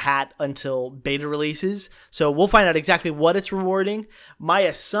under their hat until beta releases. So we'll find out exactly what it's rewarding. My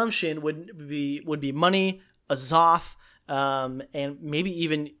assumption would be money, a Zoth, and maybe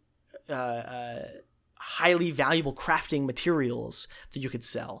even highly valuable crafting materials that you could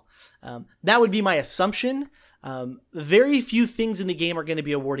sell. That would be my assumption. Very few things in the game are going to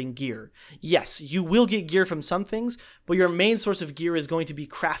be awarding gear. Yes, you will get gear from some things, but your main source of gear is going to be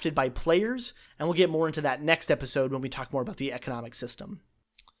crafted by players, and we'll get more into that next episode when we talk more about the economic system.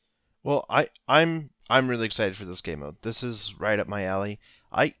 Well, I'm really excited for this game mode. This is right up my alley.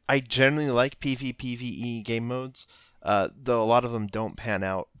 I generally like PvE game modes, though a lot of them don't pan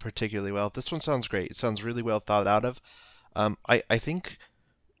out particularly well. This one sounds great. It sounds really well thought out of. I think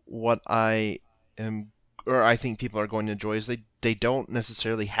what I think people are going to enjoy is they don't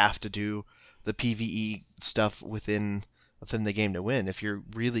necessarily have to do the PvE stuff within the game to win. If you're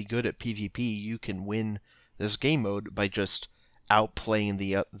really good at PvP, you can win this game mode by just outplaying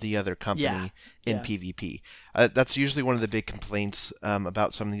the other company in PvP. That's usually one of the big complaints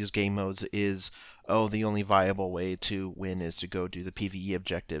about some of these game modes is oh, the only viable way to win is to go do the PvE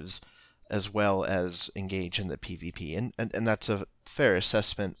objectives as well as engage in the PvP. And that's a fair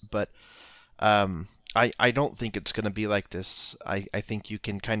assessment, but I don't think it's going to be like this. I think you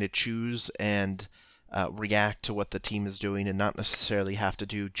can kind of choose and react to what the team is doing and not necessarily have to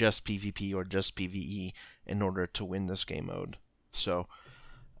do just PvP or just PvE in order to win this game mode. So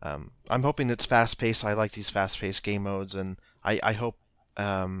I'm hoping it's fast-paced. I like these fast-paced game modes, and I hope,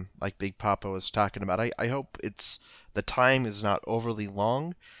 like Big Papa was talking about, I hope the time is not overly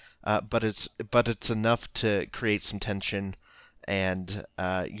long, but it's enough to create some tension, and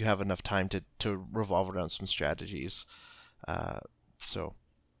you have enough time to revolve around some strategies. So.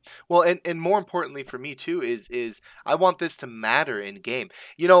 Well, and more importantly for me too is I want this to matter in game.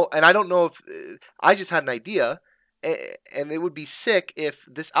 And I don't know if I just had an idea, and it would be sick if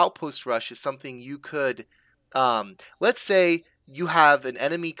this outpost rush is something you could, let's say you have an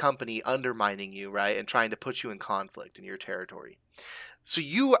enemy company undermining you, right, and trying to put you in conflict in your territory. So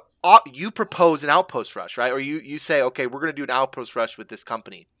you propose an outpost rush, right? Or you say, okay, we're going to do an outpost rush with this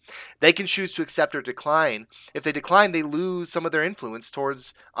company. They can choose to accept or decline. If they decline, they lose some of their influence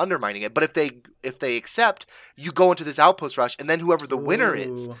towards undermining it. But if they accept, you go into this outpost rush, and then whoever the winner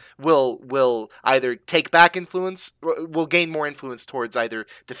is will either take back influence, or will gain more influence towards either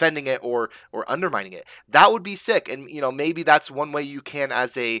defending it or undermining it. That would be sick. And maybe that's one way you can,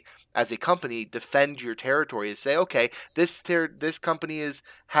 as a company, defend your territory, is say, okay, this company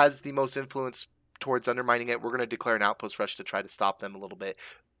has the most influence towards undermining it. We're going to declare an outpost rush to try to stop them a little bit.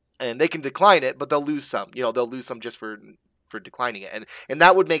 And they can decline it, but they'll lose some. They'll lose some just for declining it. And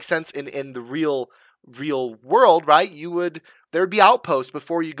that would make sense in the real world, right? There would be outposts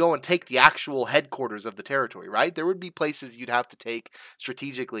before you go and take the actual headquarters of the territory, right? There would be places you'd have to take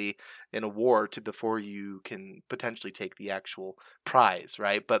strategically in a war before you can potentially take the actual prize,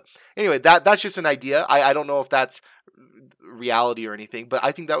 right? But anyway, that's just an idea. I don't know if that's reality or anything, but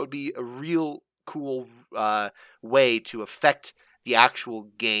I think that would be a real cool way to affect the actual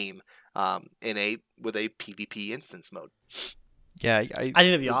game with a PvP instance mode. Yeah, I think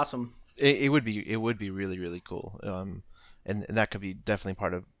it'd be awesome. It would be really, really cool. And that could be definitely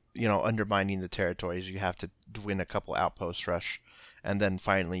part of undermining the territories. You have to win a couple outpost rush, and then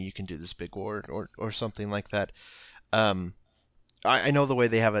finally you can do this big war or something like that. I know the way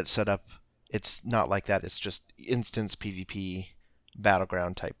they have it set up, it's not like that. It's just instance PvP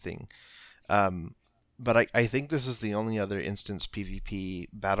battleground type thing. But I think this is the only other instance PvP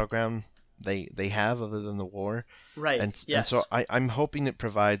battleground they have other than the war. Right. And yes. so I'm hoping it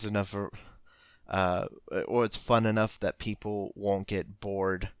provides enough, or it's fun enough that people won't get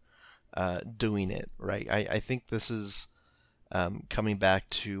bored doing it. Right. I think this is coming back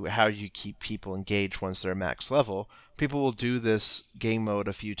to how you keep people engaged once they're max level. People will do this game mode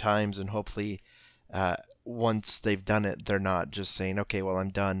a few times, and hopefully once they've done it, they're not just saying, okay, well, I'm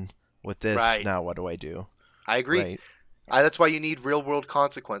done with this. Right. Now what do I do? I agree. Right. That's why you need real world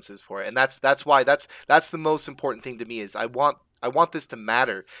consequences for it, and that's why that's the most important thing to me. Is I want this to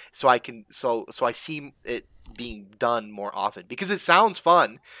matter, so I see it being done more often, because it sounds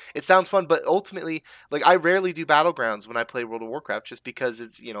fun. But ultimately, like, I rarely do battlegrounds when I play World of Warcraft, just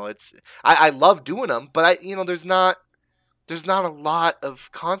because I love doing them, but there's not a lot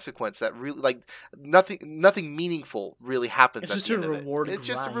of consequence that really, like, nothing meaningful really happens. It's just a reward. It's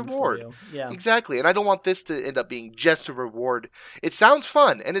just a reward. Yeah, exactly. And I don't want this to end up being just a reward. It sounds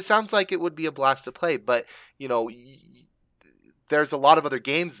fun, and it sounds like it would be a blast to play, but there's a lot of other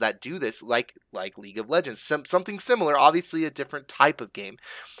games that do this, like League of Legends, something similar. Obviously, a different type of game.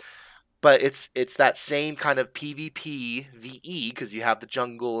 But it's that same kind of PvP VE, because you have the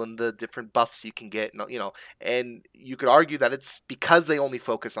jungle and the different buffs you can get, and you could argue that it's because they only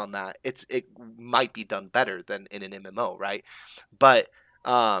focus on that. It might be done better than in an MMO, right? But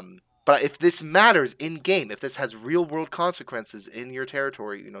if this matters in game, if this has real world consequences in your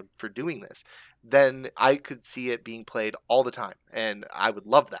territory, for doing this, then I could see it being played all the time, and I would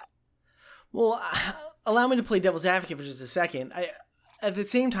love that. Well, allow me to play devil's advocate for just a second. At the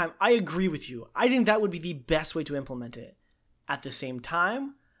same time, I agree with you. I think that would be the best way to implement it. At the same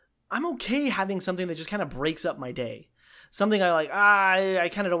time, I'm okay having something that just kind of breaks up my day. Something I like, I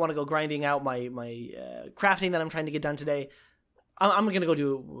kind of don't want to go grinding out my crafting that I'm trying to get done today. I'm going to go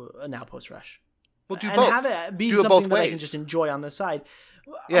do an outpost rush. Well, do and both. have it be do something it that ways. I can just enjoy on the side.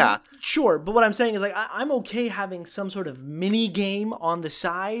 Yeah. Sure, but what I'm saying is, like, I'm okay having some sort of mini game on the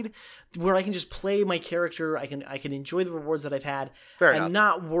side where I can just play my character. I can enjoy the rewards that I've had. Fair and enough.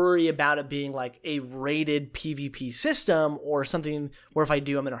 Not worry about it being like a rated PvP system or something where if I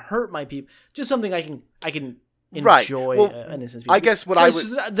do, I'm going to hurt my people. Just something I can enjoy Right. Well, an instance. I guess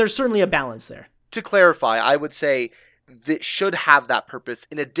there's certainly a balance there. to clarify, I would say that should have that purpose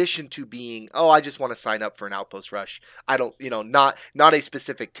in addition to being, I just want to sign up for an Outpost Rush. I don't, not a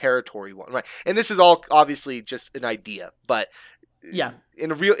specific territory one, right? And this is all obviously just an idea, but yeah,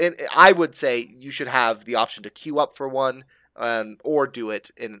 I would say you should have the option to queue up for one, or do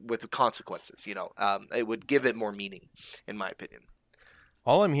it with the consequences. It would give it more meaning, in my opinion.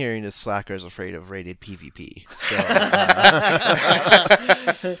 All I'm hearing is Slacker's afraid of rated PvP.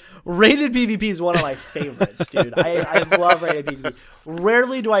 So, rated PvP is one of my favorites, dude. I love rated PvP.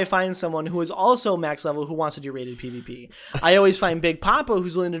 Rarely do I find someone who is also max level who wants to do rated PvP. I always find Big Papa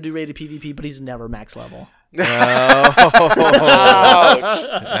who's willing to do rated PvP, but he's never max level. Ouch.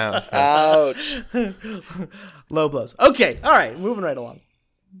 Ouch. Low blows. Okay, all right, moving right along.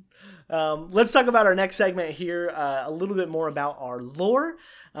 Let's talk about our next segment here, a little bit more about our lore.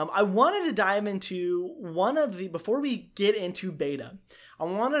 I wanted to dive into before we get into beta, I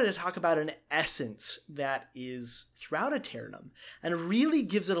wanted to talk about an essence that is throughout Aeternum and really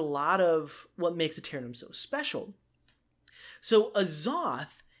gives it a lot of what makes Aeternum so special. So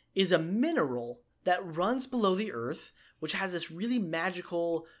Azoth is a mineral that runs below the earth, which has this really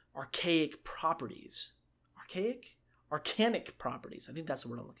magical archaic properties. Arcanic properties. I think that's the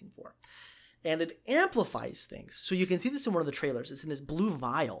word I'm looking for. And it amplifies things. So you can see this in one of the trailers. It's in this blue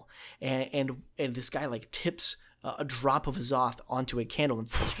vial. And this guy like tips a drop of Azoth onto a candle, and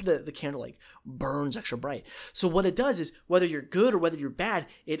the candle like burns extra bright. So what it does is, whether you're good or whether you're bad,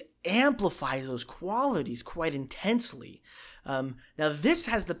 it amplifies those qualities quite intensely. Now this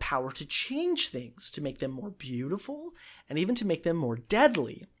has the power to change things, to make them more beautiful, and even to make them more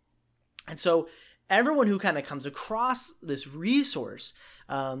deadly. And so everyone who kind of comes across this resource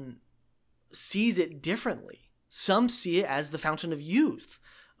sees it differently. Some see it as the Fountain of Youth,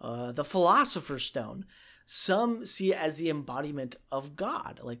 the Philosopher's Stone. Some see it as the embodiment of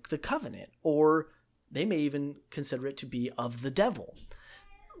God, like the Covenant, or they may even consider it to be of the devil.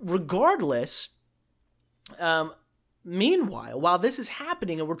 Regardless, meanwhile, while this is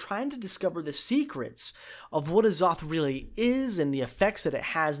happening and we're trying to discover the secrets of what Azoth really is and the effects that it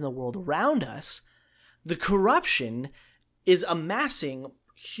has in the world around us, the corruption is amassing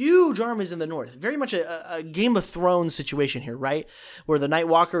huge armies in the north. Very much a Game of Thrones situation here, right? Where the Night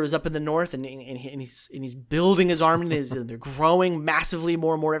Walker is up in the north and he's building his army and they're growing massively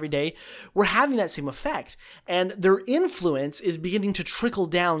more and more every day. We're having that same effect. And their influence is beginning to trickle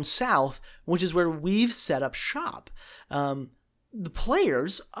down south, which is where we've set up shop. The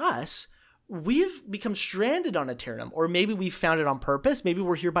players, us, we've become stranded on Aeternum, or maybe we found it on purpose. Maybe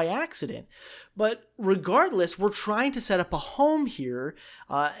we're here by accident. But regardless, we're trying to set up a home here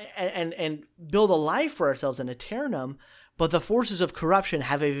and build a life for ourselves in Aeternum. But the forces of corruption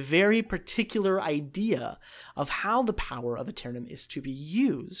have a very particular idea of how the power of Aeternum is to be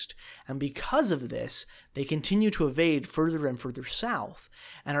used. And because of this, they continue to evade further and further south.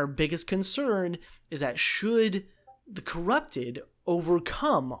 And our biggest concern is that should the corrupted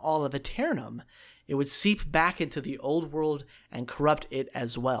overcome all of Aeternum, it would seep back into the old world and corrupt it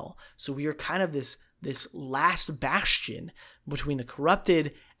as well. So we are kind of this last bastion between the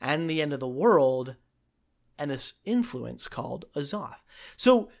corrupted and the end of the world, and this influence called Azoth.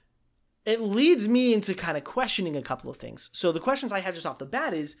 So it leads me into kind of questioning a couple of things. So the questions I have just off the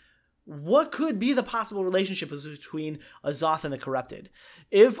bat is, what could be the possible relationship between Azoth and the corrupted?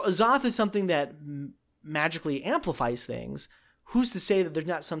 If Azoth is something that magically amplifies things, who's to say that there's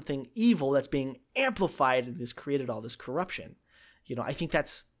not something evil that's being amplified and has created all this corruption? I think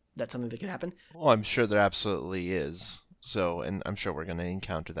that's something that could happen. Well, I'm sure there absolutely is. So, and I'm sure we're going to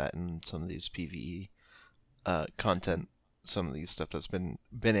encounter that in some of these PvE content, some of these stuff that's been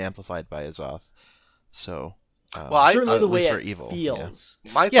amplified by Azoth. So, certainly the way it evil, feels.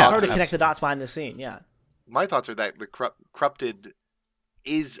 Yeah. My Hard thoughts to connect the dots behind the scene. Yeah. My thoughts are that the corrupted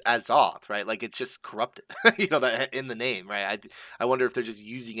is Azoth, right? Like, it's just corrupted, that in the name, right? I wonder if they're just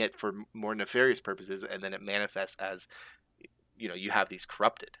using it for more nefarious purposes, and then it manifests as, you have these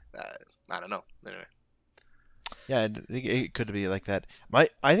corrupted. I don't know. Anyway. Yeah, it could be like that.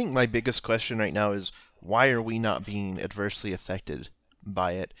 I think my biggest question right now is, why are we not being adversely affected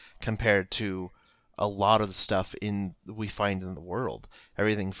by it compared to a lot of the stuff we find in the world?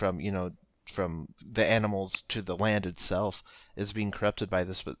 Everything from, from the animals to the land itself is being corrupted by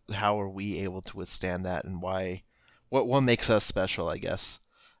this, but how are we able to withstand that, and why? What makes us special, I guess,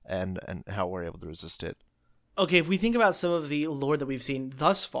 and how we're able to resist it? Okay, if we think about some of the lore that we've seen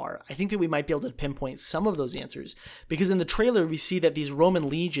thus far, I think that we might be able to pinpoint some of those answers. Because in the trailer, we see that these Roman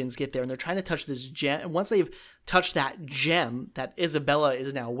legions get there, and they're trying to touch this gem. And once they've touched that gem that Isabella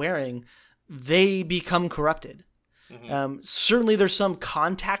is now wearing, they become corrupted. Certainly, there's some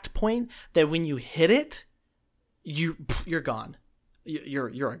contact point that when you hit it, you're gone.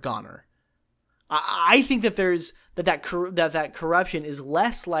 You're a goner. I think that there's that corruption is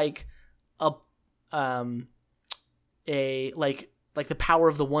less like like the power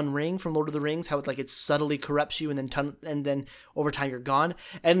of the One Ring from Lord of the Rings, how it subtly corrupts you and then over time you're gone,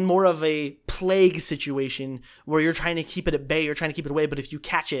 and more of a plague situation where you're trying to keep it at bay, you're trying to keep it away, but if you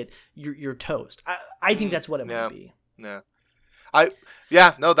catch it, you're toast. I think that's what it might be. Yeah.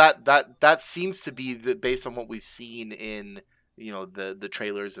 That seems to be based on what we've seen in the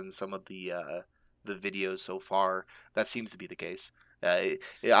trailers and some of the videos so far. That seems to be the case. I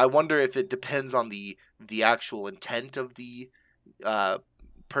wonder if it depends on the actual intent of the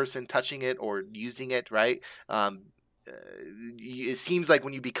person touching it or using it, right? It seems like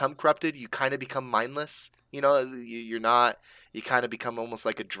when you become corrupted, you kind of become mindless. You're not. You kind of become almost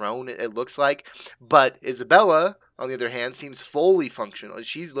like a drone. It looks like. But Isabella, on the other hand, seems fully functional.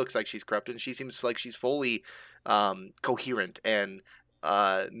 She looks like she's corrupted, and she seems like she's fully coherent and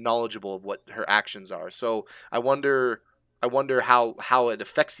knowledgeable of what her actions are. So I wonder how it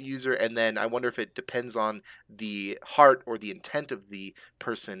affects the user, and then I wonder if it depends on the heart or the intent of the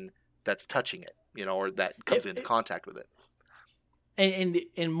person that's touching it, or that comes into contact with it.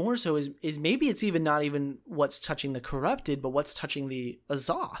 And more so is maybe it's even not even what's touching the corrupted, but what's touching the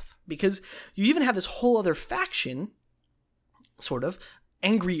Azoth, because you even have this whole other faction, sort of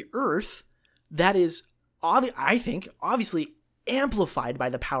Angry Earth, that is I think obviously amplified by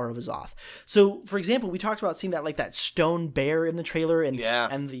the power of Azoth. So, for example, we talked about seeing that stone bear in the trailer, and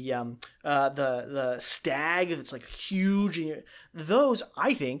the stag that's like huge. And those,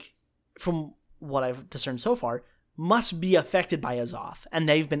 I think, from what I've discerned so far, must be affected by Azoth, and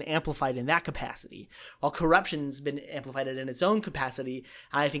they've been amplified in that capacity, while corruption's been amplified in its own capacity.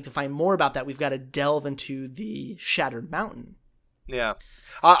 And I think to find more about that, we've got to delve into the Shattered Mountain. Yeah,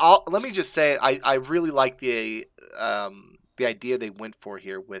 let me just say I really like the idea they went for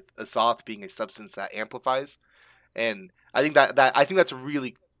here with Azoth being a substance that amplifies, and I think that's a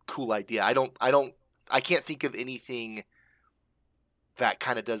really cool idea. I can't think of anything that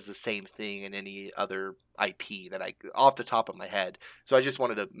kind of does the same thing in any other IP that off the top of my head. So I just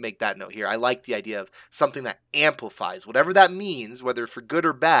wanted to make that note here. I like the idea of something that amplifies, whatever that means, whether for good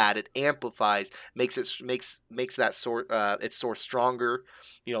or bad. It amplifies, makes that its source stronger.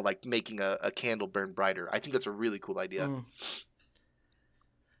 Like making a candle burn brighter. I think that's a really cool idea.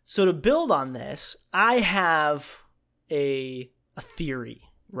 So to build on this, I have a theory,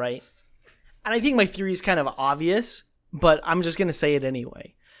 right? And I think my theory is kind of obvious, but I'm just going to say it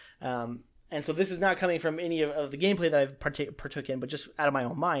anyway. And so this is not coming from any of the gameplay that I've partook in, but just out of my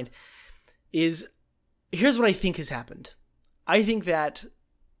own mind, here's what I think has happened. I think that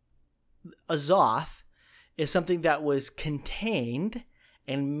Azoth is something that was contained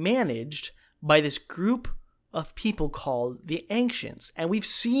and managed by this group of people called the Ancients. And we've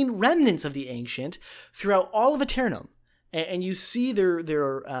seen remnants of the Ancient throughout all of Aeternum. And you see their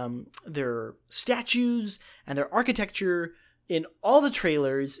statues and their architecture in all the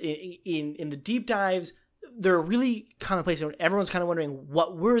trailers, in the deep dives. They're really commonplace, and everyone's kind of wondering,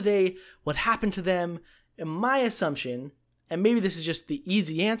 what were they? What happened to them? And my assumption, and maybe this is just the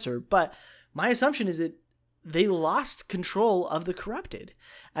easy answer, but my assumption is that they lost control of the corrupted,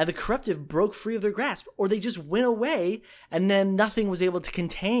 and the corrupted broke free of their grasp, or they just went away, and then nothing was able to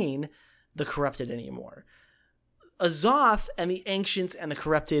contain the corrupted anymore. Azoth and the Ancients and the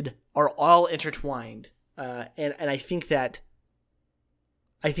corrupted are all intertwined, and I think that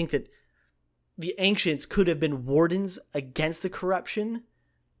the Ancients could have been wardens against the corruption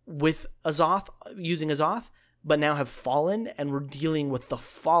with Azoth, using Azoth, but now have fallen, and we're dealing with the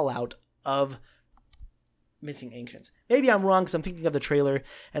fallout of missing Ancients. Maybe I'm wrong, because I'm thinking of the trailer,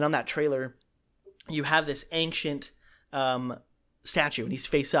 and on that trailer, you have this Ancient statue, and he's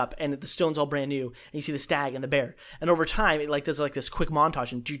face up, and the stone's all brand new, and you see the stag and the bear, and over time, it does this quick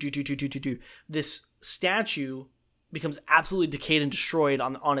montage, and this statue becomes absolutely decayed and destroyed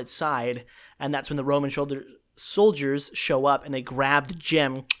on its side, and that's when the Roman soldiers show up, and they grab the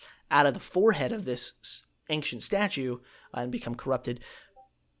gem out of the forehead of this ancient statue and become corrupted.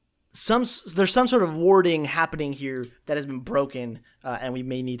 There's some sort of warding happening here that has been broken, and we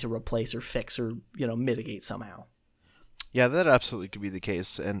may need to replace or fix or mitigate somehow. Yeah, that absolutely could be the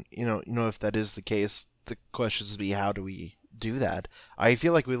case, and if that is the case, the question is how do we do that? I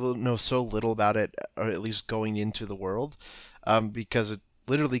feel like we know so little about it, or at least going into the world, because it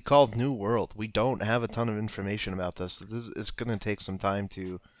literally called New World. We don't have a ton of information about this. This is going to take some time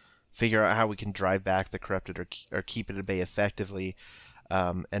to figure out how we can drive back the corrupted or keep it at bay effectively.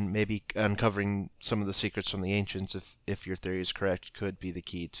 and maybe uncovering some of the secrets from the ancients, if your theory is correct, could be the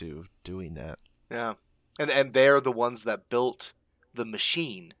key to doing that. Yeah, and they're the ones that built the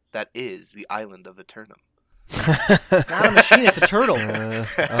machine that is the island of Eternum. It's not a machine; it's a turtle.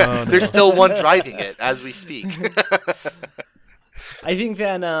 No. There's still one driving it as we speak. I think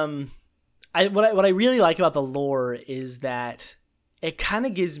that what I really like about the lore is that it kind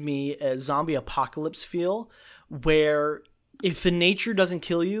of gives me a zombie apocalypse feel, where if the nature doesn't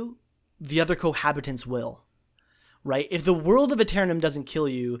kill you, the other cohabitants will. Right? If the world of Eternum doesn't kill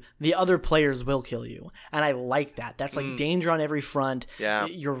you, the other players will kill you. And I like that. That's like danger on every front. Yeah.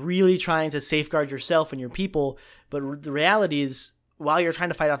 You're really trying to safeguard yourself and your people. But the reality is, while you're trying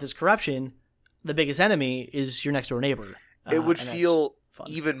to fight off this corruption, the biggest enemy is your next door neighbor. It would and feel fun.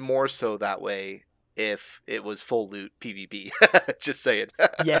 even more so that way if it was full loot PvP. Just saying.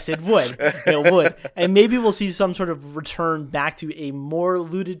 Yes, it would. It would. And maybe we'll see some sort of return back to a more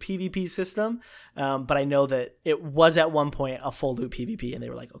looted PvP system. But I know that it was at one point a full loot PvP, and they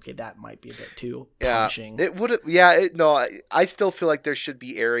were like, okay, that might be a bit too punishing. It would. Yeah. No, I still feel like there should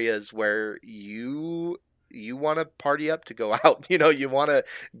be areas where you want to party up to go out. You want to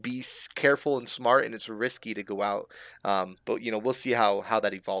be careful and smart, and it's risky to go out. But we'll see how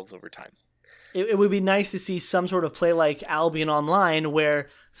that evolves over time. It would be nice to see some sort of play like Albion Online, where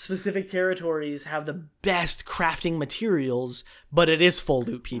specific territories have the best crafting materials, but it is full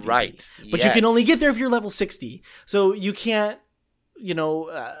loot PvP. Right. But you can only get there if you're level 60. So you can't,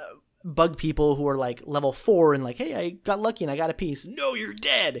 bug people who are like level 4 and like, hey, I got lucky and I got a piece. No, you're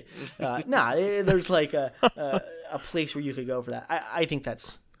dead. There's like a place where you could go for that. I think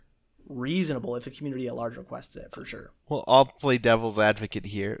that's reasonable if the community at large requests it, for sure. Well, I'll play devil's advocate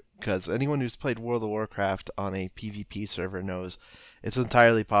here, because anyone who's played World of Warcraft on a PvP server knows it's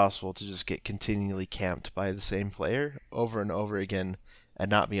entirely possible to just get continually camped by the same player over and over again and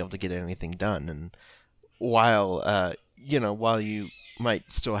not be able to get anything done. And while you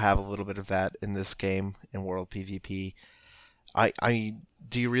might still have a little bit of that in this game, in World PvP,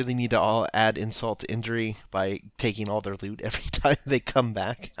 do you really need to all add insult to injury by taking all their loot every time they come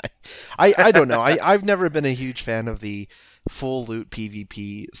back? I don't know. I've never been a huge fan of the full loot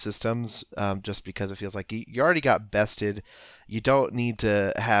PvP systems, just because it feels like you already got bested. You don't need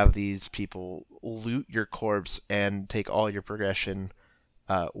to have these people loot your corpse and take all your progression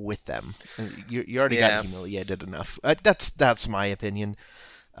with them. You already got humiliated enough. That's my opinion.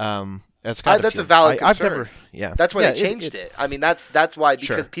 That's a valid concern. That's why they changed it. I mean, that's why,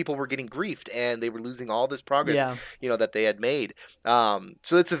 because people were getting griefed and they were losing all this progress, that they had made.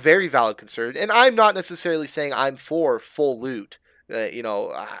 So it's a very valid concern. And I'm not necessarily saying I'm for full loot.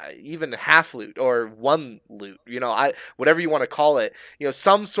 Even half loot or one loot, whatever you want to call it,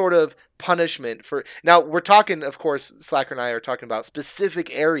 some sort of punishment for. Now we're talking, of course, Slacker and I are talking about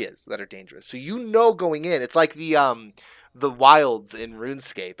specific areas that are dangerous. So going in, it's like the wilds in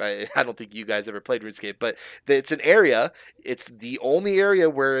RuneScape. I don't think you guys ever played RuneScape, but it's an area. It's the only area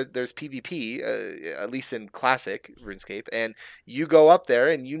where there's PvP, at least in classic RuneScape. And you go up there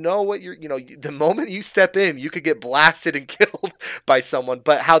and the moment you step in, you could get blasted and killed by someone.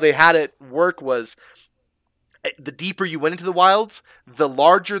 But how they had it work was, the deeper you went into the wilds, the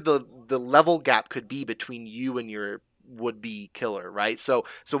larger the level gap could be between you and your would-be killer, right? So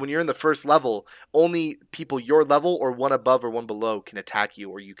when you're in the first level, only people your level or one above or one below can attack you,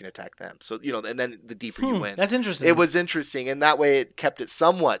 or you can attack them. So and then the deeper you went, that's interesting. It was interesting, and that way it kept it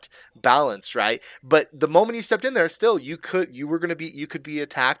somewhat balanced, right? But the moment you stepped in there, still you could be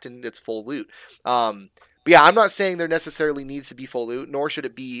attacked, and it's full loot. But yeah, I'm not saying there necessarily needs to be full loot, nor should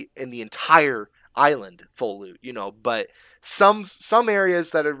it be in the entire island full loot. But some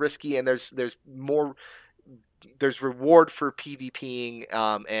areas that are risky, and there's more. There's reward for PvPing,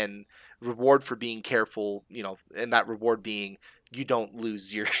 and reward for being careful, and that reward being you don't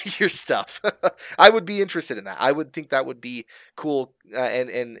lose your stuff. I would be interested in that. I would think that would be cool,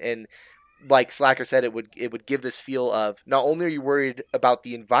 and like Slacker said, it would give this feel of not only are you worried about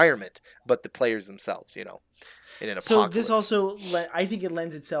the environment, but the players themselves, in an apocalypse. So this also, I think it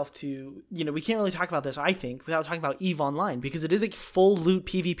lends itself to, we can't really talk about this, I think, without talking about EVE Online, because it is a full loot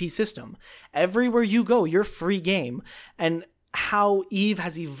PvP system. Everywhere you go, you're free game. And how EVE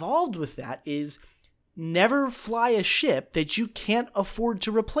has evolved with that is never fly a ship that you can't afford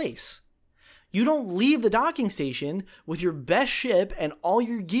to replace. You don't leave the docking station with your best ship and all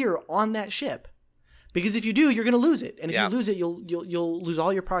your gear on that ship. Because if you do, you're going to lose it. And if you lose it, you'll lose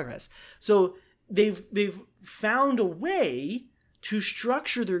all your progress. So they've found a way to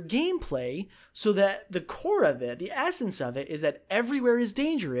structure their gameplay so that the core of it, the essence of it, is that everywhere is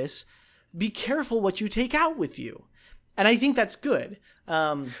dangerous. Be careful what you take out with you. And I think that's good.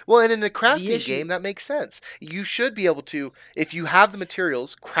 Well, and in a crafting issue- game, that makes sense. You should be able to, if you have the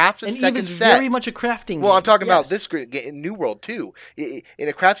materials, craft a and second EVE's set. very much a crafting Well, game. I'm talking about Yes. this in New World too. In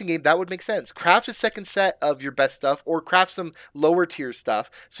a crafting game, that would make sense. Craft a second set of your best stuff, or craft some lower tier stuff,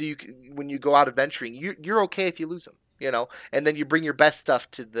 so when you go out adventuring, you're okay if you lose them. And then you bring your best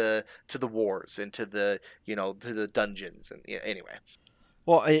stuff to the wars and to the dungeons, and anyway.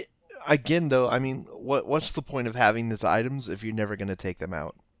 Well, again though, I mean, what's the point of having these items if you're never going to take them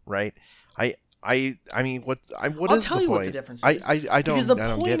out, right? I mean, what is the point? I'll tell you what the difference is. I don't Because the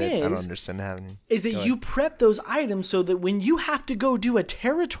get point it. I don't is- understand having. Is that Go you ahead. prep those items so that when you have to go do a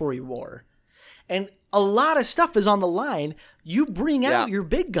territory war, and a lot of stuff is on the line, you bring out your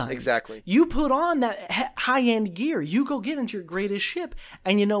big guns. Exactly. You put on that high-end gear. You go get into your greatest ship.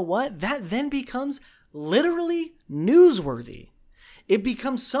 And you know what? That then becomes literally newsworthy. It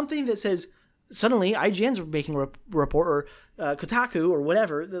becomes something that says, suddenly IGN's making a report, or Kotaku or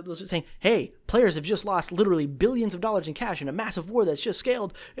whatever, those are saying, hey, players have just lost literally billions of dollars in cash in a massive war that's just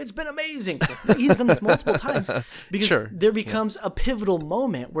scaled. It's been amazing. He's done this multiple times because Sure. there becomes a pivotal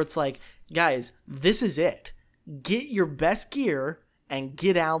moment where it's like, guys, this is it. Get your best gear and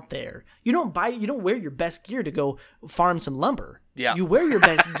get out there. You don't wear your best gear to go farm some lumber. Yeah. You wear your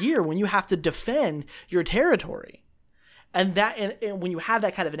best gear when you have to defend your territory. And when you have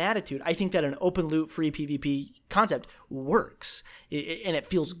that kind of an attitude, I think that an open loot free PvP concept works, and it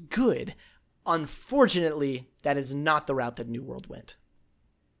feels good. Unfortunately, that is not the route that New World went.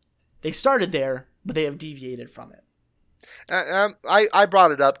 They started there, but they have deviated from it. I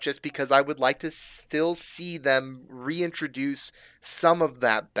brought it up just because I would like to still see them reintroduce some of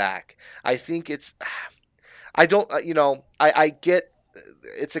that back. I think I get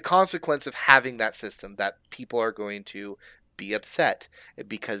it's a consequence of having that system that people are going to be upset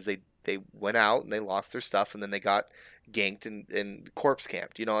because they went out and they lost their stuff and then they got ganked and corpse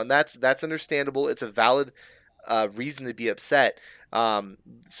camped, and that's understandable. It's a valid reason to be upset.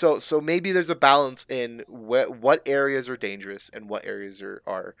 So maybe there's a balance in what areas are dangerous and what areas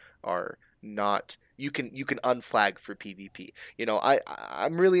are not. You can unflag for PvP.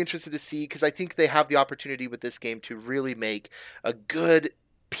 I'm really interested to see, because I think they have the opportunity with this game to really make a good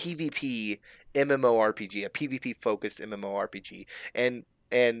PvP MMORPG, a PvP focused MMORPG,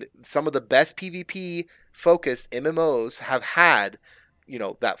 and some of the best PvP focused MMOs have had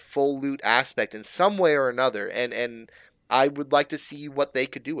that full loot aspect in some way or another, and I would like to see what they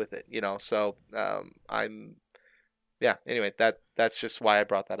could do with it. So anyway, that's just why I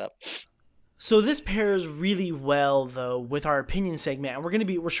brought that up. So this pairs really well, though, with our opinion segment, and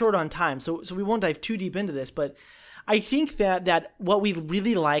we're short on time, so we won't dive too deep into this, but I think that what we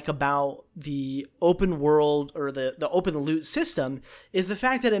really like about the open world or the open loot system is the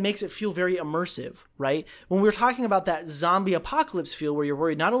fact that it makes it feel very immersive, right? When we're talking about that zombie apocalypse feel where you're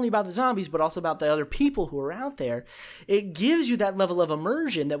worried not only about the zombies but also about the other people who are out there, it gives you that level of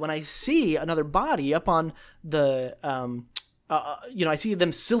immersion that when I see another body up on the I see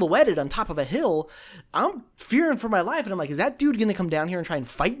them silhouetted on top of a hill, I'm fearing for my life, and I'm like, is that dude going to come down here and try and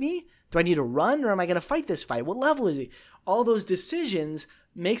fight me? Do I need to run, or am I going to fight this fight? What level is he? All those decisions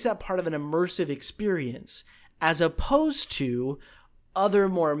makes that part of an immersive experience, as opposed to other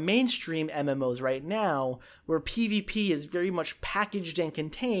more mainstream MMOs right now, where PvP is very much packaged and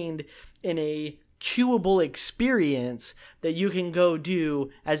contained in a queuable experience that you can go do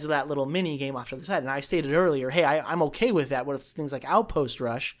as that little mini game off to the side. And I stated earlier, hey, I'm okay with that. What if things like Outpost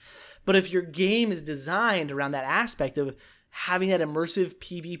Rush? But if your game is designed around that aspect of having that immersive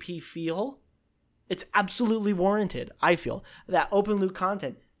PvP feel, it's absolutely warranted. I feel that open loot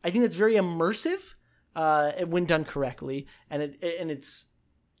content, I think that's very immersive when done correctly, and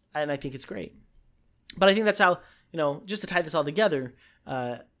I think it's great. But I think that's how, just to tie this all together,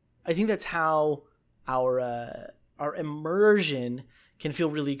 I think that's how our immersion can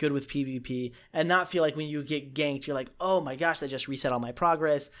feel really good with PvP and not feel like when you get ganked, you're like, oh my gosh, that just reset all my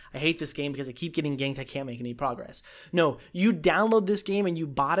progress. I hate this game because I keep getting ganked. I can't make any progress. No, you download this game and you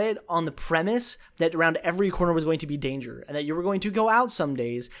bought it on the premise that around every corner was going to be danger and that you were going to go out some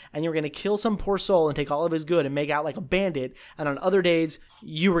days and you were going to kill some poor soul and take all of his good and make out like a bandit. And on other days,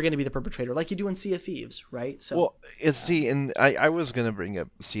 you were going to be the perpetrator like you do in Sea of Thieves, right? So, well, and I was going to bring up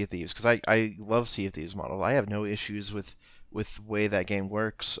Sea of Thieves because I love Sea of Thieves model. I have no issues with the way that game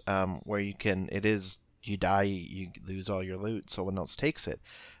works, where you die, you lose all your loot, someone else takes it.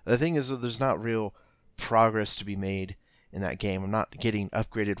 The thing is that there's not real progress to be made in that game. I'm not getting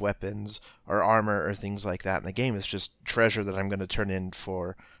upgraded weapons or armor or things like that in the game. It's just treasure that I'm going to turn in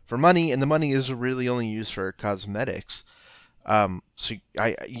for money, and the money is really only used for cosmetics. So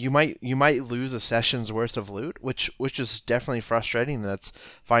you might lose a session's worth of loot, which is definitely frustrating. And that's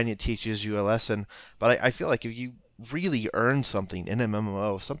fine. It teaches you a lesson. But I feel like if you really earn something in an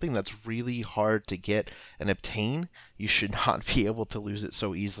MMO, something that's really hard to get and obtain, you should not be able to lose it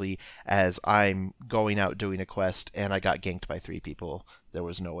so easily as I'm going out doing a quest and I got ganked by 3 people. There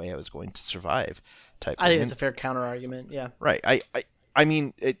was no way I was going to survive. Type I thing. think it's a fair counter argument. Yeah. Right. I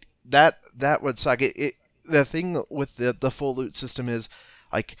mean that would suck. The thing with the full loot system is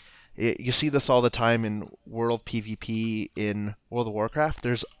like you see this all the time in World PvP in World of Warcraft.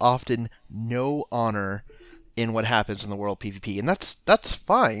 There's often no honor in what happens in the World PvP, and that's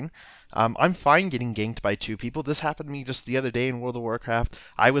fine. I'm fine getting ganked by 2 people. This happened to me just the other day in World of Warcraft.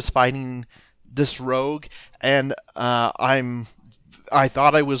 I was fighting this rogue, and I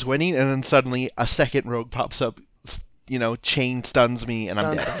thought I was winning, and then suddenly a second rogue pops up. Chain stuns me, and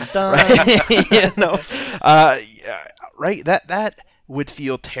I'm dead. Dun. Right? Right. That would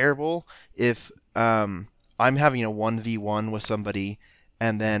feel terrible if I'm having a 1v1 with somebody,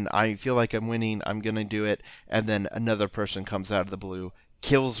 and then I feel like I'm winning. I'm gonna do it, and then another person comes out of the blue,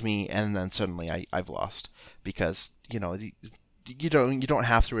 kills me, and then suddenly I've lost because you don't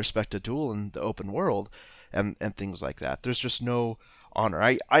have to respect a duel in the open world, and things like that. There's just no honor.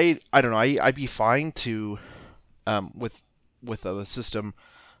 I don't know. I'd be fine to. With a system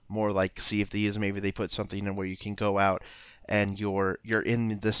more like Sea of Thieves, maybe they put something in where you can go out and you're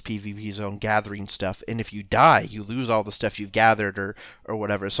in this PvP zone gathering stuff, and if you die, you lose all the stuff you've gathered or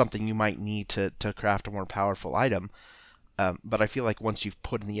whatever, something you might need to craft a more powerful item. But I feel like once you've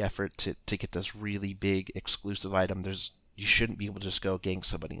put in the effort to get this really big exclusive item, you shouldn't be able to just go gank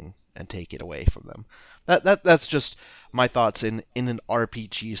somebody and take it away from them. That's just my thoughts in an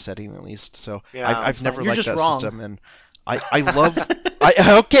RPG setting, at least. So Yeah, I've never liked that wrong. system, and I love.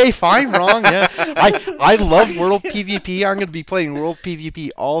 Okay, fine, wrong. Yeah, I love World PvP. I'm going to be playing World PvP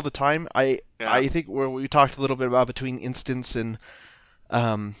all the time. I think where we talked a little bit about between instance and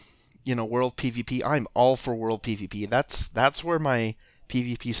World PvP. I'm all for World PvP. That's where my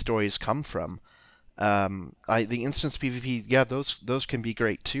PvP stories come from. The instance PvP, yeah, those can be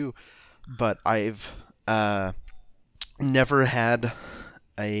great too, but I've never had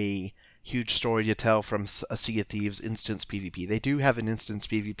a huge story to tell from a Sea of Thieves instance PvP. They do have an instance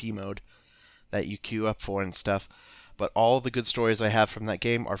PvP mode that you queue up for and stuff, but all the good stories I have from that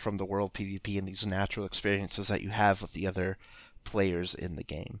game are from the World PvP and these natural experiences that you have with the other players in the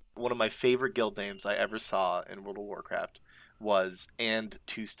game. One of my favorite guild names I ever saw in World of Warcraft was "and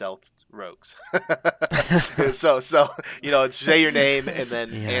 2 stealth rogues." so say your name and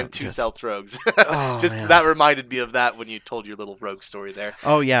then "and 2 stealth rogues." That reminded me of that when you told your little rogue story there.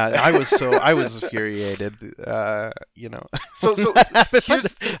 Oh yeah, I was infuriated. So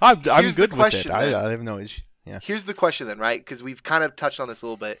I'm here's good the with question, it. I have no issue. Yeah. Here's the question then, right? Because we've kind of touched on this a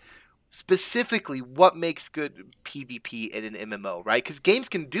little bit. Specifically, what makes good PvP in an MMO, right? Because games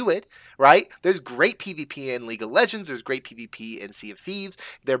can do it, right? There's great PvP in League of Legends. There's great PvP in Sea of Thieves.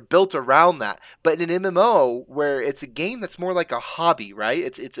 They're built around that. But in an MMO, where it's a game that's more like a hobby,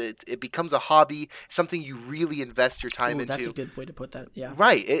 right? It becomes a hobby, something you really invest your time into. That's a good way to put that. Yeah.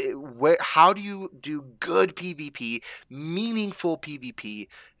 Right. How do you do good PvP, meaningful PvP,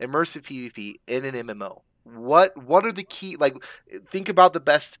 immersive PvP in an MMO? What are the key? Like, think about the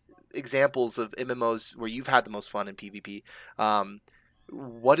best examples of MMOs where you've had the most fun in PvP.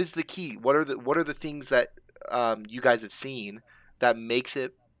 What is the key? What are the things that you guys have seen that makes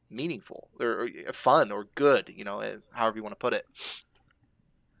it meaningful or fun or good? However you want to put it.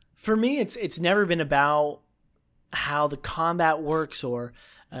 For me, it's never been about how the combat works or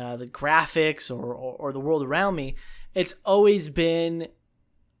the graphics or the world around me. It's always been,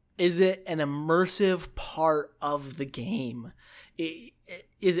 is it an immersive part of the game?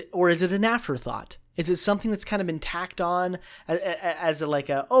 Is it an afterthought? Is it something that's kind of been tacked on as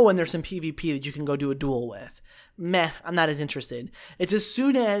and there's some PvP that you can go do a duel with? Meh, I'm not as interested. It's as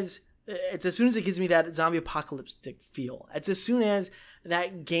soon as it gives me that zombie apocalyptic feel. It's as soon as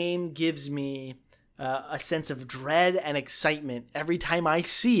that game gives me a sense of dread and excitement every time I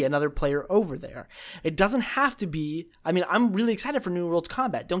see another player over there. It doesn't have to be. I mean, I'm really excited for New World's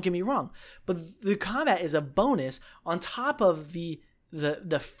combat. Don't get me wrong, but the combat is a bonus on top of the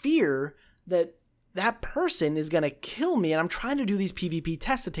fear that person is going to kill me, and I'm trying to do these PvP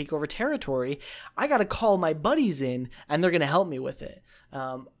tests to take over territory. I got to call my buddies in, and they're going to help me with it.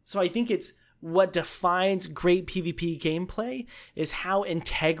 So I think it's what defines great PvP gameplay is how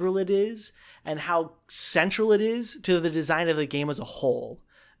integral it is and how central it is to the design of the game as a whole.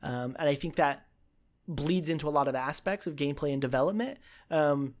 And I think that bleeds into a lot of aspects of gameplay and development.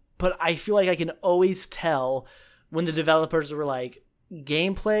 But I feel like I can always tell when the developers were like,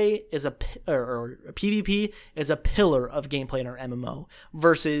 gameplay is or PvP is a pillar of gameplay in our MMO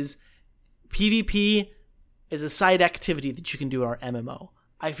versus PvP is a side activity that you can do in our MMO.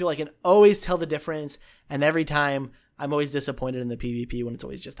 I feel like I can always tell the difference, and every time I'm always disappointed in the PvP when it's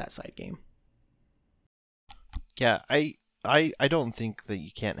always just that side game. Yeah, I don't think that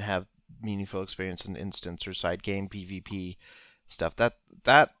you can't have meaningful experience in instance or side game PvP stuff.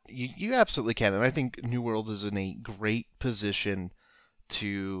 That you absolutely can, and I think New World is in a great position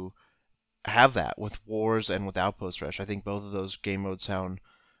to have that with Wars and with Outpost Rush. I think both of those game modes sound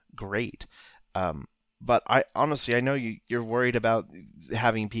great. But I honestly, I know you're worried about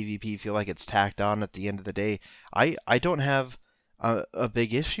having PvP feel like it's tacked on at the end of the day. I don't have a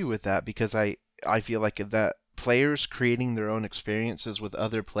big issue with that because I feel like that players creating their own experiences with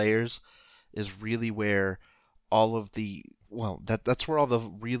other players is really where all of the that's where all the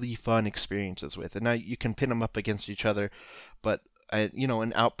really fun experiences with. And now you can pin them up against each other, but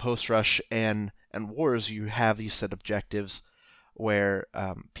in Outpost Rush and Wars, you have these set objectives where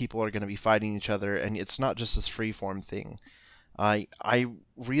people are going to be fighting each other, and it's not just this free-form thing. I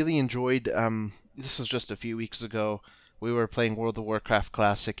really enjoyed, this was just a few weeks ago, we were playing World of Warcraft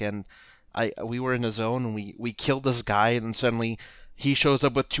Classic, and we were in a zone, and we killed this guy, and then suddenly he shows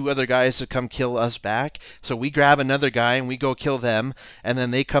up with 2 other guys to come kill us back. So we grab another guy and we go kill them, and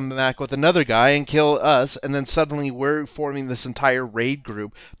then they come back with another guy and kill us, and then suddenly we're forming this entire raid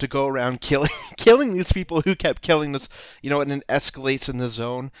group to go around killing these people who kept killing us, and it escalates in the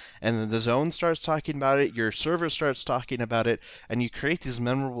zone, and then the zone starts talking about it, your server starts talking about it, and you create these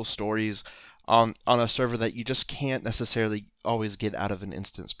memorable stories on a server that you just can't necessarily always get out of an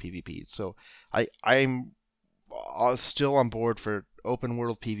instance PvP. So I'm still on board for open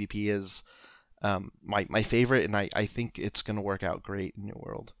world PvP is my favorite, and I think it's going to work out great in New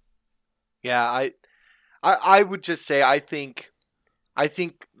World. Yeah, I would just say I think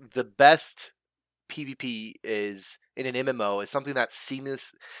the best PvP is in an MMO is something that's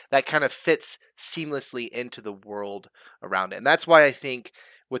seamless, that kind of fits seamlessly into the world around it. And that's why I think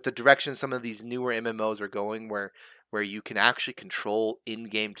with the direction some of these newer MMOs are going, where you can actually control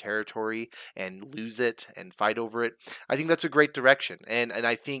in-game territory and lose it and fight over it, I think that's a great direction. And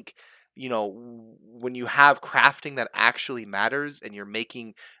I think, when you have crafting that actually matters and you're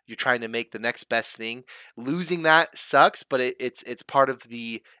trying to make the next best thing, losing that sucks, but it's part of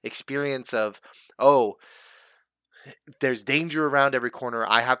the experience of, there's danger around every corner.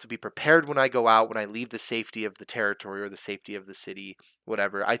 I have to be prepared when I go out, when I leave the safety of the territory or the safety of the city,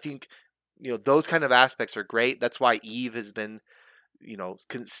 whatever. I think those kind of aspects are great. That's why EVE has been,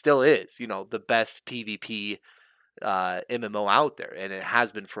 still is, the best PvP MMO out there, and it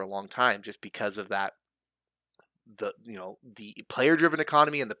has been for a long time, just because of that, the player-driven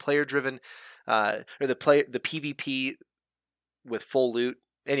economy and the player-driven the PvP with full loot.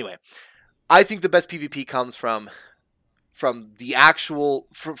 Anyway, I think the best PvP comes from the actual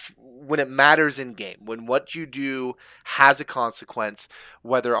when it matters in game, when what you do has a consequence,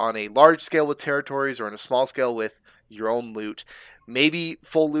 whether on a large scale with territories or on a small scale with your own loot. Maybe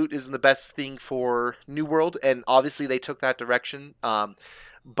full loot isn't the best thing for New World, and obviously they took that direction.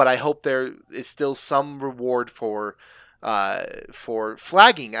 But I hope there is still some reward for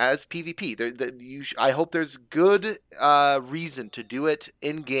flagging as PvP. I hope there's good reason to do it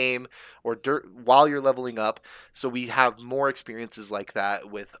in game or while you're leveling up, so we have more experiences like that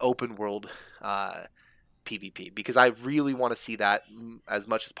with open world PvP, because I really want to see that as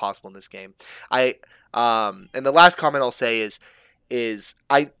much as possible in this game. And the last comment I'll say is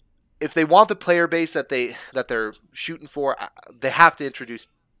if they want the player base that they're shooting for, they have to introduce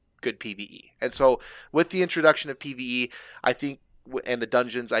good PvE. And so with the introduction of PvE, I think, and the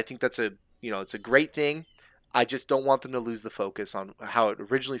dungeons, I think that's it's a great thing. I just don't want them to lose the focus on how it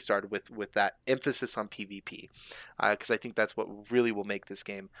originally started with that emphasis on PvP, because I think that's what really will make this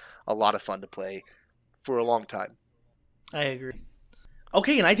game a lot of fun to play for a long time. I agree.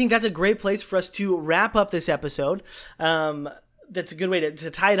 Okay, and I think that's a great place for us to wrap up this episode. That's a good way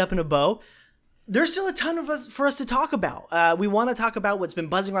to tie it up in a bow. There's still a ton for us to talk about. We want to talk about what's been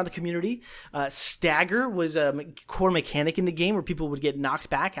buzzing around the community. Stagger was a core mechanic in the game where people would get knocked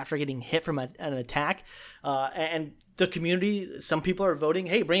back after getting hit from an attack. And the community, some people are voting,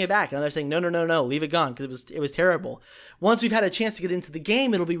 hey, bring it back. And others saying, no, leave it gone because it was terrible. Once we've had a chance to get into the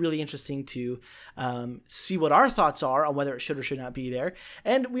game, it'll be really interesting to see what our thoughts are on whether it should or should not be there.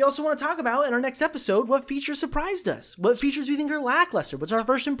 And we also want to talk about in our next episode what features surprised us, what features we think are lackluster, what's our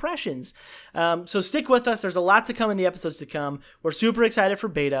first impressions. So stick with us. There's a lot to come in the episodes to come. We're super excited for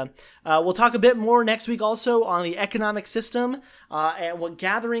beta. We'll talk a bit more next week also on the economic system and what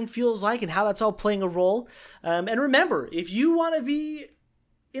gathering feels like and how that's all playing a role. And remember, if you want to be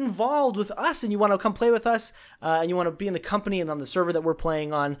involved with us and you want to come play with us and you want to be in the company and on the server that we're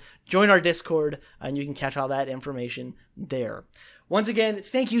playing on, join our Discord and you can catch all that information there. Once again,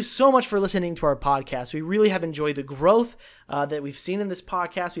 thank you so much for listening to our podcast. We really have enjoyed the growth that we've seen in this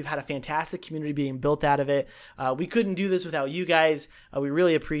podcast. We've had a fantastic community being built out of it. We couldn't do this without you guys. We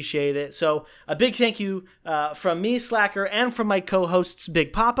really appreciate it. So a big thank you from me, Slacker, and from my co-hosts,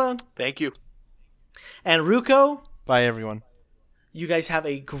 Big Papa. Thank you. And Ruko. Bye, everyone. You guys have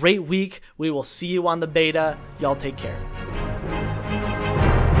a great week. We will see you on the beta. Y'all take care.